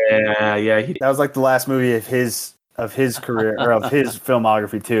 Yeah. That was like the last movie of his career or of his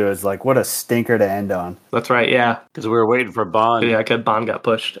filmography too. It's like what a stinker to end on. That's right. Yeah, Because we were waiting for Bond. yeah. Because Bond got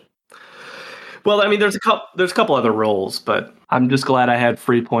pushed. Well, I mean, there's a couple other roles, but I'm just glad I had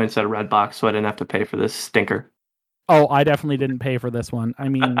free points at Redbox, so I didn't have to pay for this stinker. Oh, I definitely didn't pay for this one. I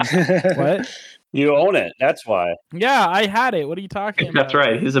mean, what? You own it. That's why. Yeah, I had it. What are you talking about? That's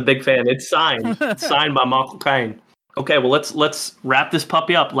right. He's a big fan. It's signed. It's signed by Michael Caine. Okay, well, let's wrap this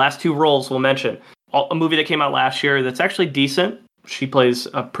puppy up. Last two roles we'll mention. A movie that came out last year that's actually decent. She plays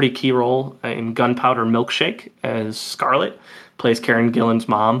a pretty key role in Gunpowder Milkshake as Scarlett. Plays Karen Gillan's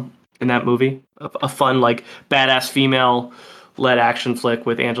mom in that movie. A fun, like, badass female-led action flick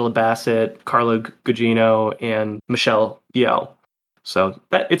with Angela Bassett, Carla Gugino, and Michelle Yeoh. So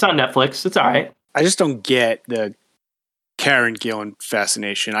it's on Netflix. It's all right. I just don't get the Karen Gillan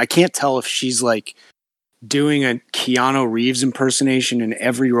fascination. I can't tell if she's like doing a Keanu Reeves impersonation in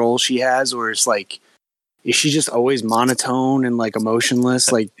every role she has, or is she just always monotone and like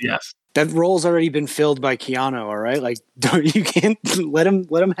emotionless? Like, Yes. that role's already been filled by Keanu, all right? Like, you can't let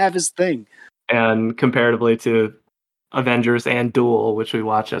him have his thing. And comparatively to Avengers and Duel, which we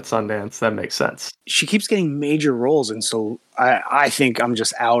watch at Sundance, that makes sense. She keeps getting major roles, and so I think I'm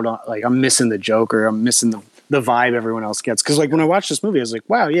just out on, like, I'm missing the Joker. I'm missing the vibe everyone else gets. Because, like, when I watched this movie, I was like,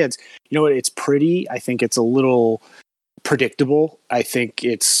 wow, yeah, it's, you know what, it's pretty. I think it's a little predictable. I think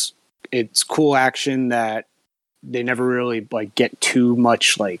it's cool action that they never really like get too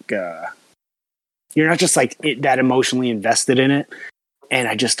much like you're not just like that emotionally invested in it. And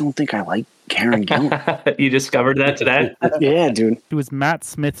I just don't think I like Karen Gillan. You discovered that today? Yeah, dude. It was Matt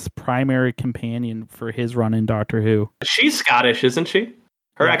Smith's primary companion for his run in Doctor Who. She's Scottish, isn't she?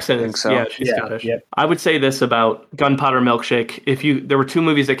 Her accent think is, so. yeah, she's Yeah, Scottish. yep. I would say this about Gunpowder Milkshake. There were two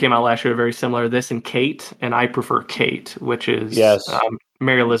movies that came out last year very similar, this and Kate, and I prefer Kate, which is Yes.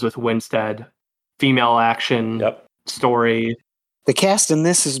 Mary Elizabeth Winstead, female action Yep. story. The cast in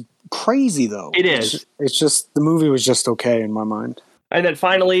this is crazy, though. It is. It's just the movie was just okay in my mind. And then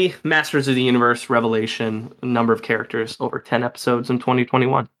finally, Masters of the Universe Revelation, a number of characters, over 10 episodes in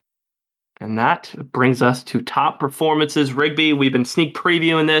 2021. And that brings us to top performances. Rigby, we've been sneak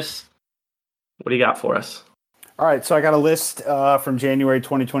previewing this. What do you got for us? All right, so I got a list from January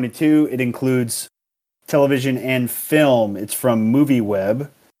 2022. It includes television and film. It's from MovieWeb,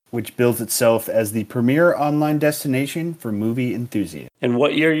 which bills itself as the premier online destination for movie enthusiasts. And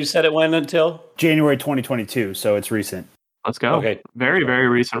what year you said it went until? January 2022, so it's recent. Let's go. Okay. Very, very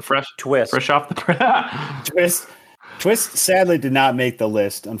recent. Fresh off the press. Twist sadly did not make the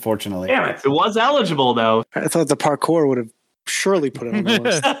list, unfortunately. Damn it. It was eligible, though. I thought the parkour would have surely put it on the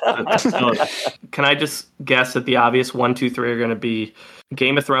list. So, can I just guess that the obvious 1, 2, 3 are going to be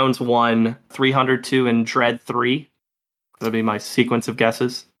Game of Thrones 1, 300 2, and Dread 3? That'll be my sequence of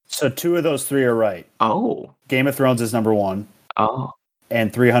guesses. So 2 of those 3 are right. Oh. Game of Thrones is number 1, Oh.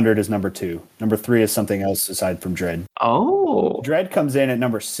 and 300 is number 2. Number 3 is something else aside from Dread. Oh. Dread comes in at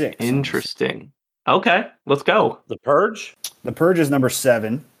number 6. Interesting. Okay, let's go. The Purge? The Purge is number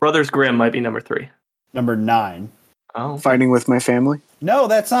 7. Brothers Grimm might be number 3. Number 9. Oh. Fighting with my family. No,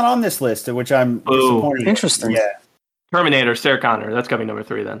 that's not on this list, which I'm disappointed. Interesting. Yeah. Terminator, Sarah Connor. That's got to be number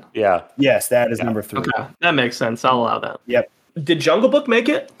 3 then. Yeah. Yes, that is number 3. Okay, that makes sense. I'll allow that. Yep. Did Jungle Book make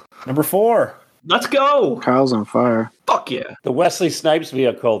it? Number 4. Let's go. Kyle's on fire. Fuck yeah. The Wesley Snipes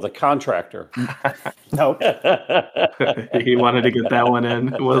vehicle, The Contractor. No. He wanted to get that one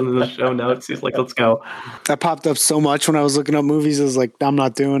in. It wasn't in the show notes. He's like, let's go. That popped up so much when I was looking up movies. I was like, I'm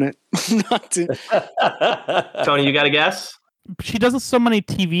not doing it. Tony, you got a guess? She does so many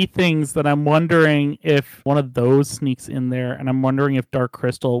TV things that I'm wondering if one of those sneaks in there, and I'm wondering if Dark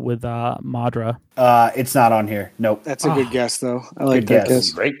Crystal with Madra. It's not on here. Nope. That's a good guess, though. I like Good that guess.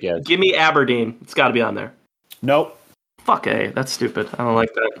 guess. Great guess. Give me Aberdeen. It's got to be on there. Nope. Fuck A. That's stupid. I don't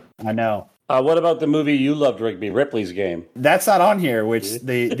like that. I know. What about the movie you loved, Rigby, Ripley's Game? That's not on here, which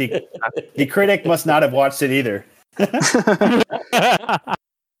the critic must not have watched it either. How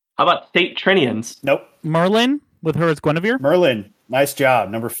about State Trinians? Nope. Merlin with her as Guinevere. Merlin. Nice job.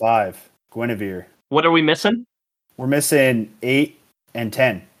 Number 5. Guinevere. What are we missing? We're missing 8 and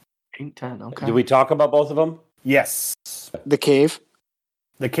 10. 8, 10. Okay. Did we talk about both of them? Yes. The Cave.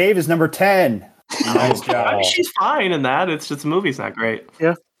 The Cave is number 10. Nice I job. mean, she's fine in that. It's just the movie's not great.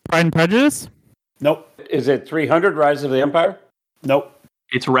 Pride and Prejudice. Nope. Is it 300 Rise of the Empire? Nope.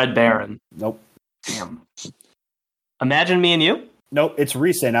 It's Red Baron. Nope. Damn. Imagine Me and You? Nope. It's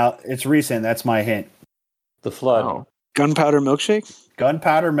recent. It's recent. That's my hint. The Flood. Oh. Gunpowder Milkshake.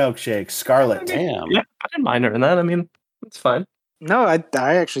 Gunpowder Milkshake. Scarlet. Damn. Yeah, I didn't mind her in that. I mean, it's fine. No, I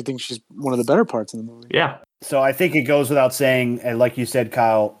actually think she's one of the better parts in the movie. Yeah. So I think it goes without saying, and like you said,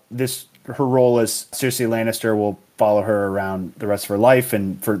 Kyle, her role as Cersei Lannister will follow her around the rest of her life,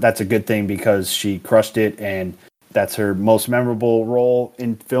 and that's a good thing because she crushed it, and that's her most memorable role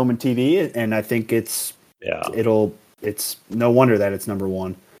in film and TV. And I think it's no wonder that it's number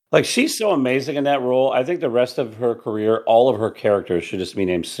 1. Like, she's so amazing in that role. I think the rest of her career, all of her characters should just be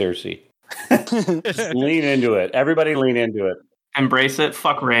named Cersei. Just lean into it. Everybody lean into it. Embrace it.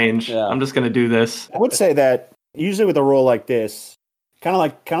 Fuck range. Yeah. I'm just going to do this. I would say that usually with a role like this, kind of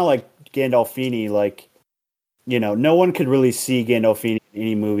like Gandolfini, like, no one could really see Gandolfini in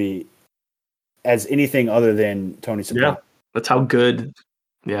any movie as anything other than Tony Soprano. Yeah. That's how good.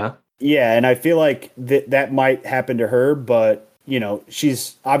 Yeah. Yeah, and I feel like that might happen to her, but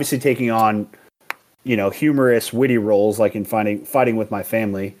she's obviously taking on humorous, witty roles like in Fighting with My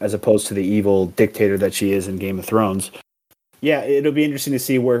Family, as opposed to the evil dictator that she is in Game of Thrones. Yeah, it'll be interesting to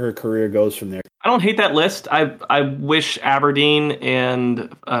see where her career goes from there. I don't hate that list. I wish Aberdeen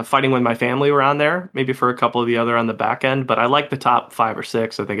and Fighting with My Family were on there, maybe for a couple of the other on the back end, but I like the top 5 or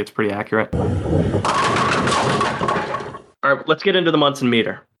 6. I think it's pretty accurate. All right, let's get into the Munson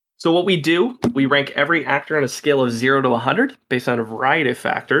meter. So what we do, we rank every actor on a scale of 0 to 100 based on a variety of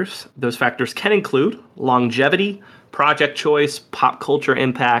factors. Those factors can include longevity, project choice, pop culture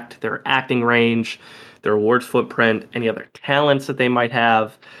impact, their acting range, their awards footprint, any other talents that they might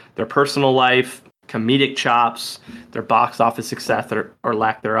have, their personal life, comedic chops, their box office success or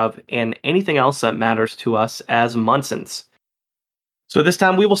lack thereof, and anything else that matters to us as Munsons. So this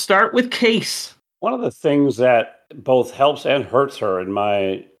time we will start with Case. One of the things that both helps and hurts her in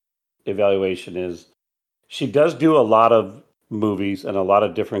my evaluation is she does do a lot of movies and a lot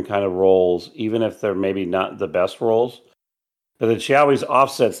of different kind of roles, even if they're maybe not the best roles. But then she always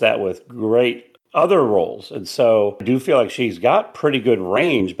offsets that with great other roles. And so I do feel like she's got pretty good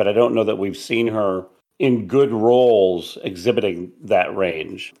range, but I don't know that we've seen her in good roles exhibiting that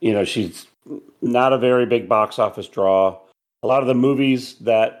range. She's not a very big box office draw. A lot of the movies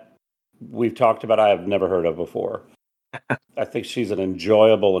that we've talked about, I have never heard of before. I think she's an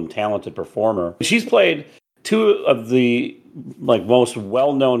enjoyable and talented performer. She's played 2 of the most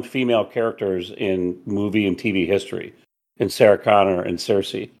well-known female characters in movie and TV history, in Sarah Connor and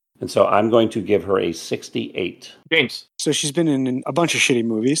Cersei. And so I'm going to give her a 68. James. So she's been in a bunch of shitty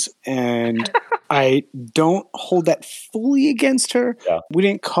movies, and I don't hold that fully against her. Yeah. We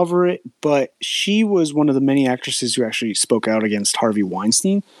didn't cover it, but she was one of the many actresses who actually spoke out against Harvey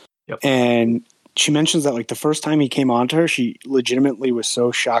Weinstein. Yep. And she mentions that the first time he came on to her, she legitimately was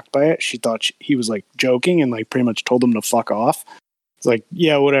so shocked by it. She thought he was joking and pretty much told him to fuck off. It's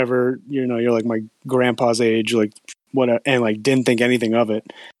yeah, whatever. You're like my grandpa's age, whatever, and didn't think anything of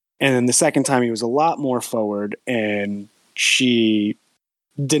it. And then the second time he was a lot more forward, and she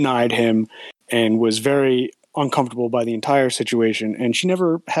denied him and was very uncomfortable by the entire situation. And she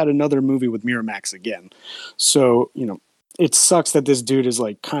never had another movie with Miramax again. So, it sucks that this dude is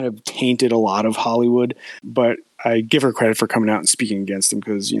kind of tainted a lot of Hollywood, but I give her credit for coming out and speaking against him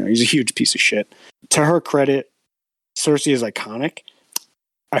because, he's a huge piece of shit. To her credit, Cersei is iconic.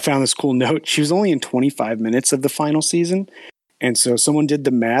 I found this cool note. She was only in 25 minutes of the final season. And so someone did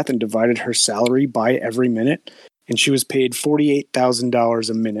the math and divided her salary by every minute, and she was paid $48,000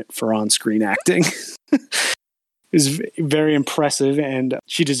 a minute for on-screen acting. It was very impressive, and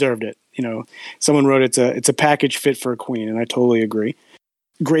she deserved it. Someone wrote it's a package fit for a queen, and I totally agree.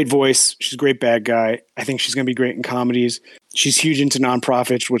 Great voice. She's a great bad guy. I think she's going to be great in comedies. She's huge into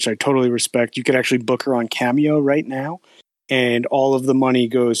nonprofits, which I totally respect. You could actually book her on Cameo right now, and all of the money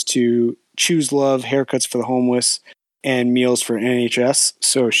goes to Choose Love, Haircuts for the Homeless, and Meals for NHS.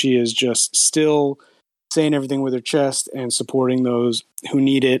 So she is just still saying everything with her chest and supporting those who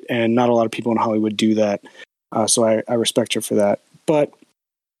need it. And not a lot of people in Hollywood do that. So I respect her for that. But,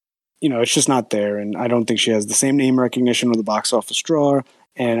 it's just not there. And I don't think she has the same name recognition or the box office draw.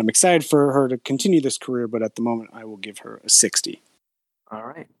 And I'm excited for her to continue this career. But at the moment, I will give her a 60. All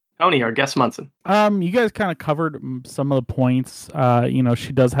right. Tony, our guest Munson. You guys kind of covered some of the points.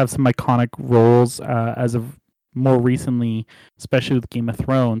 She does have some iconic roles as of more recently, especially with Game of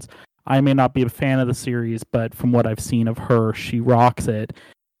Thrones. I may not be a fan of the series, but from what I've seen of her, she rocks it.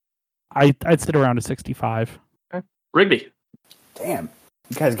 I'd sit around a 65. Okay. Rigby. Damn.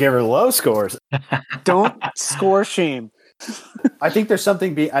 You guys gave her low scores. Don't score shame. I think there's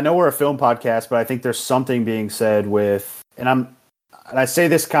something I know we're a film podcast, but I think there's something being said with, and I say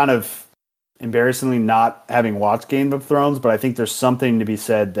this kind of embarrassingly not having watched Game of Thrones, but I think there's something to be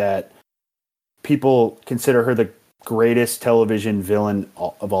said that people consider her the greatest television villain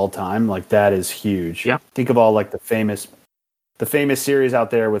of all time. That is huge. Yeah. Think of all the famous series out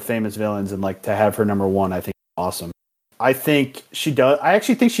there with famous villains, and to have her number 1, I think is awesome. I think she does. I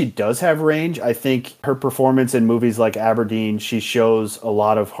actually think she does have range. I think her performance in movies like Aberdeen, she shows a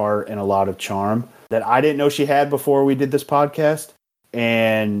lot of heart and a lot of charm that I didn't know she had before we did this podcast.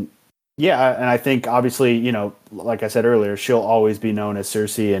 And yeah, and I think obviously, like I said earlier, she'll always be known as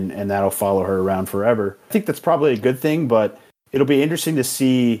Cersei, and that'll follow her around forever. I think that's probably a good thing, but it'll be interesting to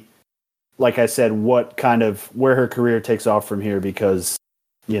see, like I said, where her career takes off from here, because,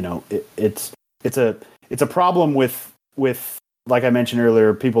 it's a problem with, like I mentioned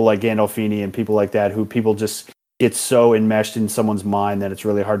earlier, people like Gandolfini and people like that, who people just get so enmeshed in someone's mind that it's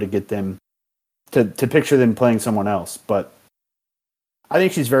really hard to get them to picture them playing someone else. But I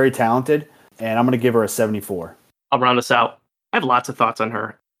think she's very talented, and I'm going to give her a 74. I'll round us out. I have lots of thoughts on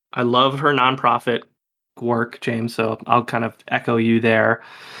her. I love her nonprofit work, James. So I'll kind of echo you there.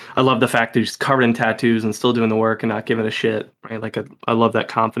 I love the fact that she's covered in tattoos and still doing the work and not giving a shit. Right? Like I love that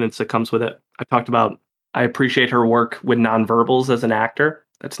confidence that comes with it. I appreciate her work with nonverbals as an actor.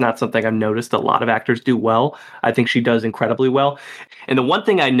 That's not something I've noticed a lot of actors do well. I think she does incredibly well. And the one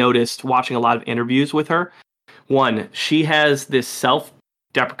thing I noticed watching a lot of interviews with her, one, she has this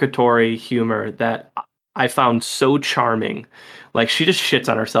self-deprecatory humor that I found so charming. Like, she just shits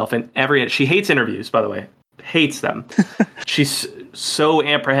on herself in she hates interviews, by the way. Hates them. She's so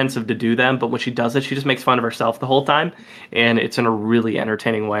apprehensive to do them, but when she does it, she just makes fun of herself the whole time, and it's in a really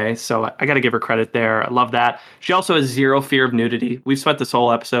entertaining way. So I got to give her credit there. I love that. She also has zero fear of nudity. We've spent this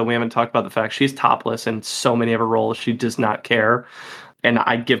whole episode, we haven't talked about the fact she's topless in so many of her roles. She does not care. And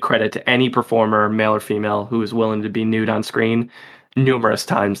I give credit to any performer, male or female, who is willing to be nude on screen numerous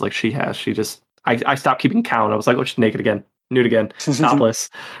times like she has. She just, I stopped keeping count. I was like, oh, she's naked again, nude again,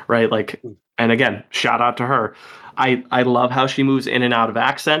 topless, right? Like, and again, shout out to her. I love how she moves in and out of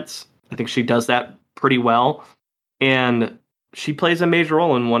accents. I think she does that pretty well. And she plays a major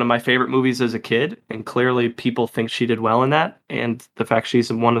role in one of my favorite movies as a kid. And clearly people think she did well in that. And the fact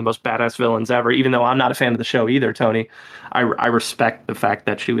she's one of the most badass villains ever, even though I'm not a fan of the show either, Tony, I respect the fact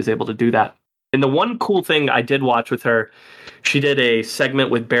that she was able to do that. And the one cool thing I did watch with her, she did a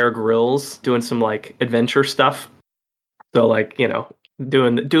segment with Bear Grylls doing some like adventure stuff. So like, you know,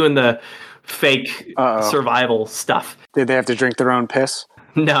 doing the fake survival stuff. Did they have to drink their own piss?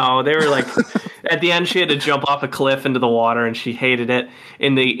 No, they were like, at the end, she had to jump off a cliff into the water, and she hated it.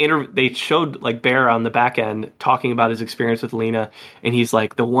 And they showed like Bear on the back end talking about his experience with Lena, and he's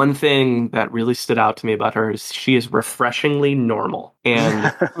like, the one thing that really stood out to me about her is she is refreshingly normal.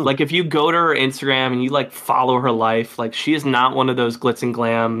 And like, if you go to her Instagram and you like follow her life, like she is not one of those glitz and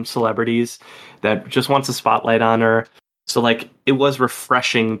glam celebrities that just wants a spotlight on her. So like, it was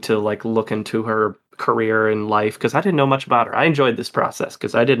refreshing to like look into her career and life, because I didn't know much about her. I enjoyed this process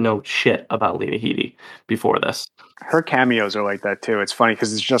because I didn't know shit about Lena Headey before this. Her cameos are like that too. It's funny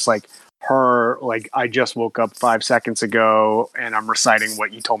because it's just like her, like, I just woke up 5 seconds ago and I'm reciting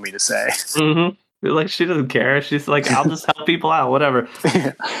what you told me to say. Mm-hmm. Like, she doesn't care. She's like, I'll just help people out, whatever.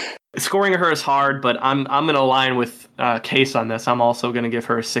 Scoring her is hard, but I'm going to align with Case on this. I'm also going to give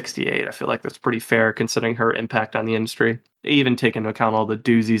her a 68. I feel like that's pretty fair considering her impact on the industry, even taking into account all the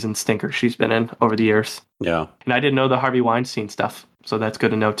doozies and stinkers she's been in over the years. Yeah. And I didn't know the Harvey Weinstein stuff, so that's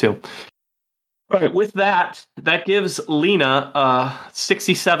good to know too. All right, with that gives Lena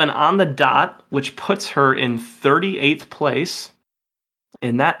 67 on the dot, which puts her in 38th place.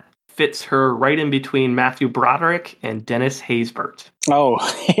 And that fits her right in between Matthew Broderick and Dennis Haysbert. Oh,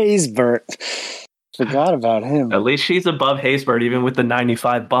 Haysbert. Forgot about him. At least she's above Haysbert, even with the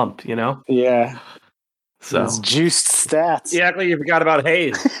 95 bump, you know? Yeah. So it's juiced stats. Yeah, you forgot about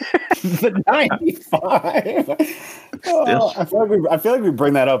Hayes. The 95. Oh, I feel like we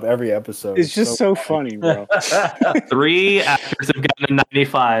bring that up every episode. It's just so funny, bro. 3 actors have gotten a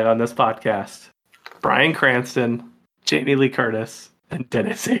 95 on this podcast. Bryan Cranston, Jamie Lee Curtis, and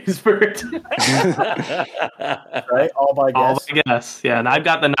Dennis Haysbert. Right? All by guess. All by guess. Yeah, and I've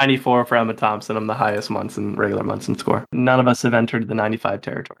got the 94 for Emma Thompson. I'm the highest regular Munson score. None of us have entered the 95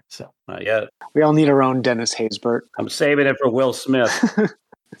 territory. So Not yet. We all need our own Dennis Haysbert. I'm saving it for Will Smith.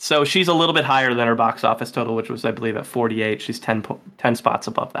 So she's a little bit higher than her box office total, which was, I believe, at 48. She's 10 spots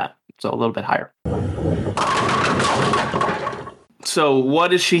above that. So a little bit higher. So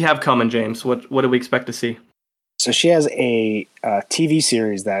what does she have coming, James? What do we expect to see? So she has a TV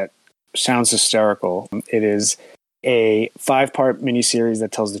series that sounds hysterical. It is a 5-part miniseries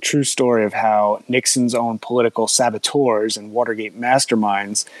that tells the true story of how Nixon's own political saboteurs and Watergate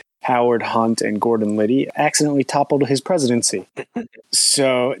masterminds, Howard Hunt and Gordon Liddy, accidentally toppled his presidency.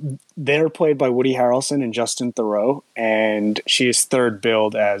 So they're played by Woody Harrelson and Justin Theroux, and she is third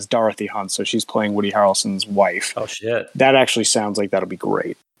billed as Dorothy Hunt, so she's playing Woody Harrelson's wife. Oh, shit. That actually sounds like that'll be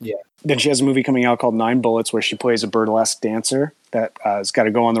great. Yeah. Then she has a movie coming out called 9 Bullets, where she plays a burlesque dancer that has got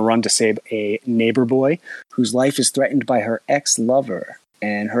to go on the run to save a neighbor boy whose life is threatened by her ex-lover.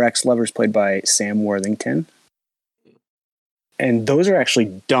 And her ex-lover is played by Sam Worthington. And those are actually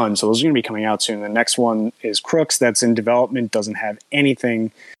done, so those are going to be coming out soon. The next one is Crooks, that's in development, doesn't have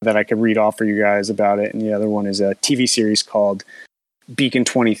anything that I could read off for you guys about it. And the other one is a TV series called Beacon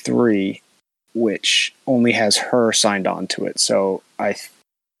 23, which only has her signed on to it. So I'm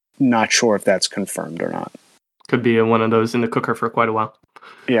not sure if that's confirmed or not. Could be one of those in the cooker for quite a while.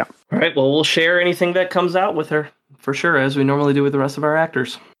 Yeah. All right, well, we'll share anything that comes out with her, for sure, as we normally do with the rest of our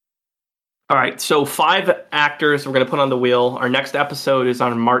actors. All right, so 5 actors we're going to put on the wheel. Our next episode is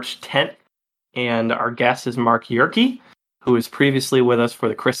on March 10th, and our guest is Mark Yerke. who was previously with us for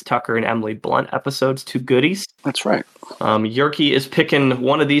the Chris Tucker and Emily Blunt episodes, two goodies. That's right. Yerky is picking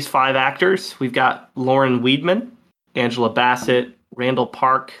one of these 5 actors. We've got Lauren Weidman, Angela Bassett, Randall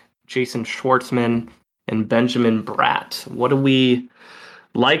Park, Jason Schwartzman, and Benjamin Bratt. What do we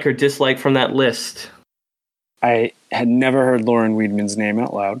like or dislike from that list? I had never heard Lauren Weidman's name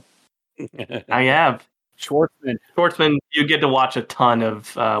out loud. I have. Schwartzman. You get to watch a ton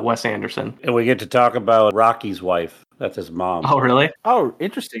of Wes Anderson. And we get to talk about Rocky's wife. That's his mom. Oh, really? Oh,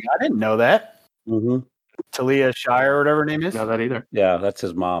 interesting. I didn't know that. Mm-hmm. Talia Shire or whatever her name is. Know that either. Yeah, that's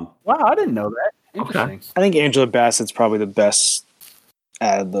his mom. Wow, I didn't know that. Interesting. Okay. I think Angela Bassett's probably the best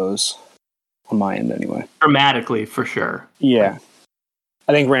out of those, on my end anyway. Dramatically, for sure. Yeah.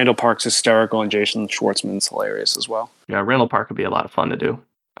 I think Randall Park's hysterical and Jason Schwartzman's hilarious as well. Yeah, Randall Park would be a lot of fun to do.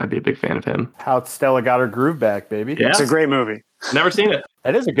 I'd be a big fan of him. How Stella got her groove back, baby. Yeah. It's a great movie. Never seen it.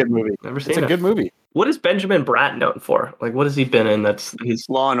 That is a good movie. Never seen It's it. a good movie. What is Benjamin Bratt known for? Like, what has he been in? He's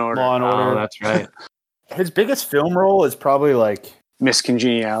Law and Order. Law and Order. Oh, that's right. His biggest film role is probably like Miss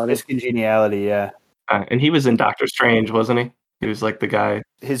Congeniality. Miss Congeniality, yeah. And he was in Doctor Strange, wasn't he? He was like the guy.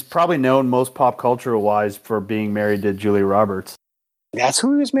 He's probably known most pop culture wise for being married to Julia Roberts. That's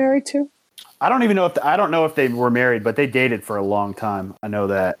who he was married to? I don't know if they were married, but they dated for a long time. I know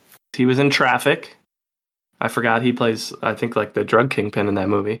that. He was in Traffic. I forgot he plays, I think, like the drug kingpin in that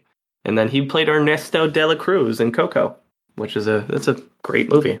movie. And then he played Ernesto de la Cruz in Coco, which is that's a great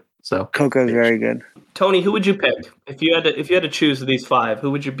movie. So Coco's very good. Tony, who would you pick if you had to choose these 5?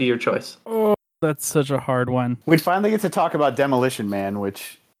 Who would be your choice? Oh, that's such a hard one. We'd finally get to talk about Demolition Man,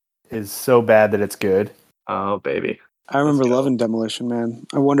 which is so bad that it's good. Oh, baby. I remember loving Demolition Man.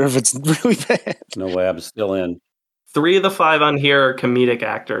 I wonder if it's really bad. No way, I'm still in. 3 of the 5 on here are comedic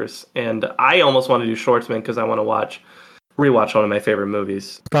actors, and I almost want to do Schwartzman because I want to rewatch one of my favorite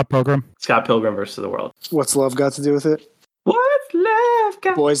movies, Scott Pilgrim. Scott Pilgrim vs. the World. What's Love got to do with it? What's love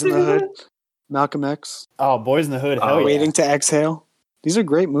got Boys in to the do Hood. with it? Malcolm X. Oh, Boys in the Hood. Hell yeah. Waiting to Exhale. These are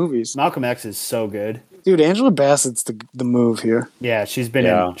great movies. Malcolm X is so good. Dude, Angela Bassett's the move here. Yeah, she's been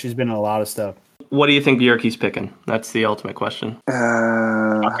in a lot of stuff. What do you think Bjorky's picking? That's the ultimate question.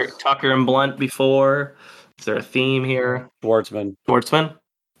 Tucker and Blunt before. Is there a theme here? Schwartzman.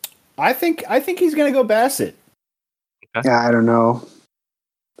 I think he's gonna go Bassett. Okay. Yeah, I don't know.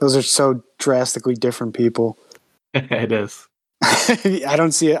 Those are so drastically different people. It is. I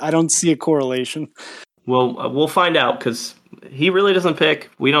don't see a correlation. We'll find out because he really doesn't pick.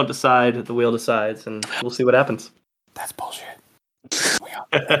 We don't decide. The wheel decides, and we'll see what happens. That's bullshit.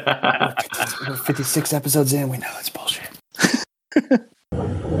 We're 56 episodes in. We know that's bullshit.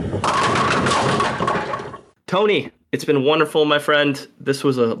 Tony, it's been wonderful, my friend. This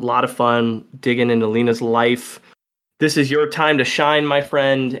was a lot of fun digging into Lena's life. This is your time to shine, my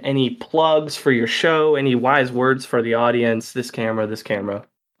friend. Any plugs for your show? Any wise words for the audience? This camera.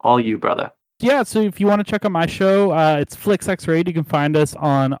 All you, brother. Yeah, so if you want to check out my show, it's FlixX You can find us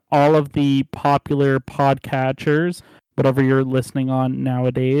on all of the popular podcatchers, whatever you're listening on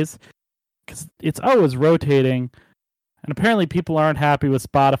nowadays. Because it's always rotating. And apparently people aren't happy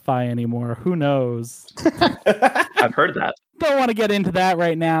with Spotify anymore. Who knows? I've heard that. Don't want to get into that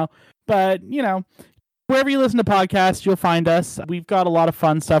right now. But, wherever you listen to podcasts, you'll find us. We've got a lot of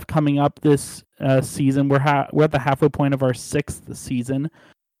fun stuff coming up this season. We're at the halfway point of our 6th season.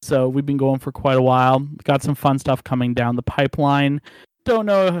 So we've been going for quite a while. Got some fun stuff coming down the pipeline. Don't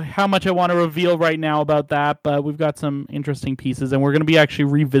know how much I want to reveal right now about that, but we've got some interesting pieces, and we're going to be actually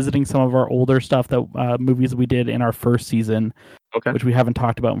revisiting some of our older stuff, that movies that we did in our first season, which we haven't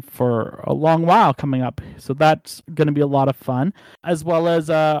talked about for a long while coming up. So that's going to be a lot of fun, as well as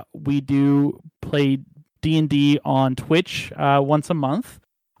we do play D&D on Twitch once a month.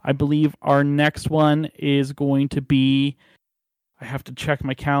 I believe our next one is going to be, I have to check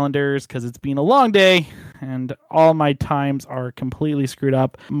my calendars because it's been a long day and all my times are completely screwed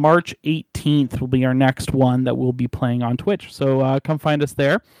up. March 18th will be our next one that we'll be playing on Twitch. So come find us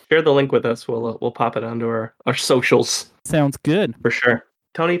there. Share the link with us. We'll pop it onto our socials. Sounds good. For sure.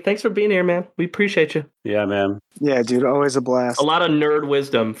 Tony, thanks for being here, man. We appreciate you. Yeah, man. Yeah, dude, always a blast. A lot of nerd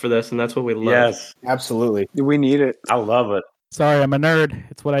wisdom for this, and that's what we love. Yes, absolutely. We need it. I love it. Sorry, I'm a nerd.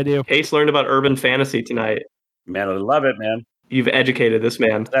 It's what I do. Case learned about urban fantasy tonight. Man, I love it, man. You've educated this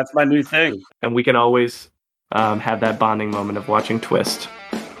man. That's my new thing. And we can always have that bonding moment of watching Twist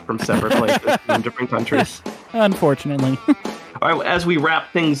from separate places in different countries. Unfortunately. All right, as we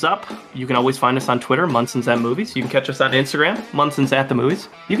wrap things up, you can always find us on Twitter, Munson's at Movies. You can catch us on Instagram, Munson's at the Movies.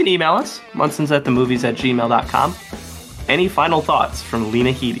 You can email us, munsonsatthemovies@gmail.com. Any final thoughts from Lena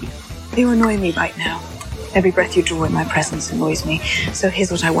Headey? You annoy me right now. Every breath you draw in my presence annoys me. So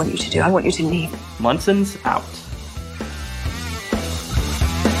here's what I want you to do. I want you to leave. Munson's out.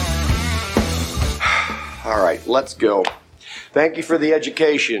 All right, let's go. Thank you for the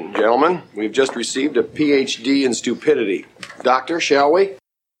education, gentlemen. We've just received a PhD in stupidity. Doctor, shall we?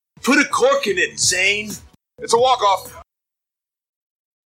 Put a cork in it, Zane. It's a walk-off.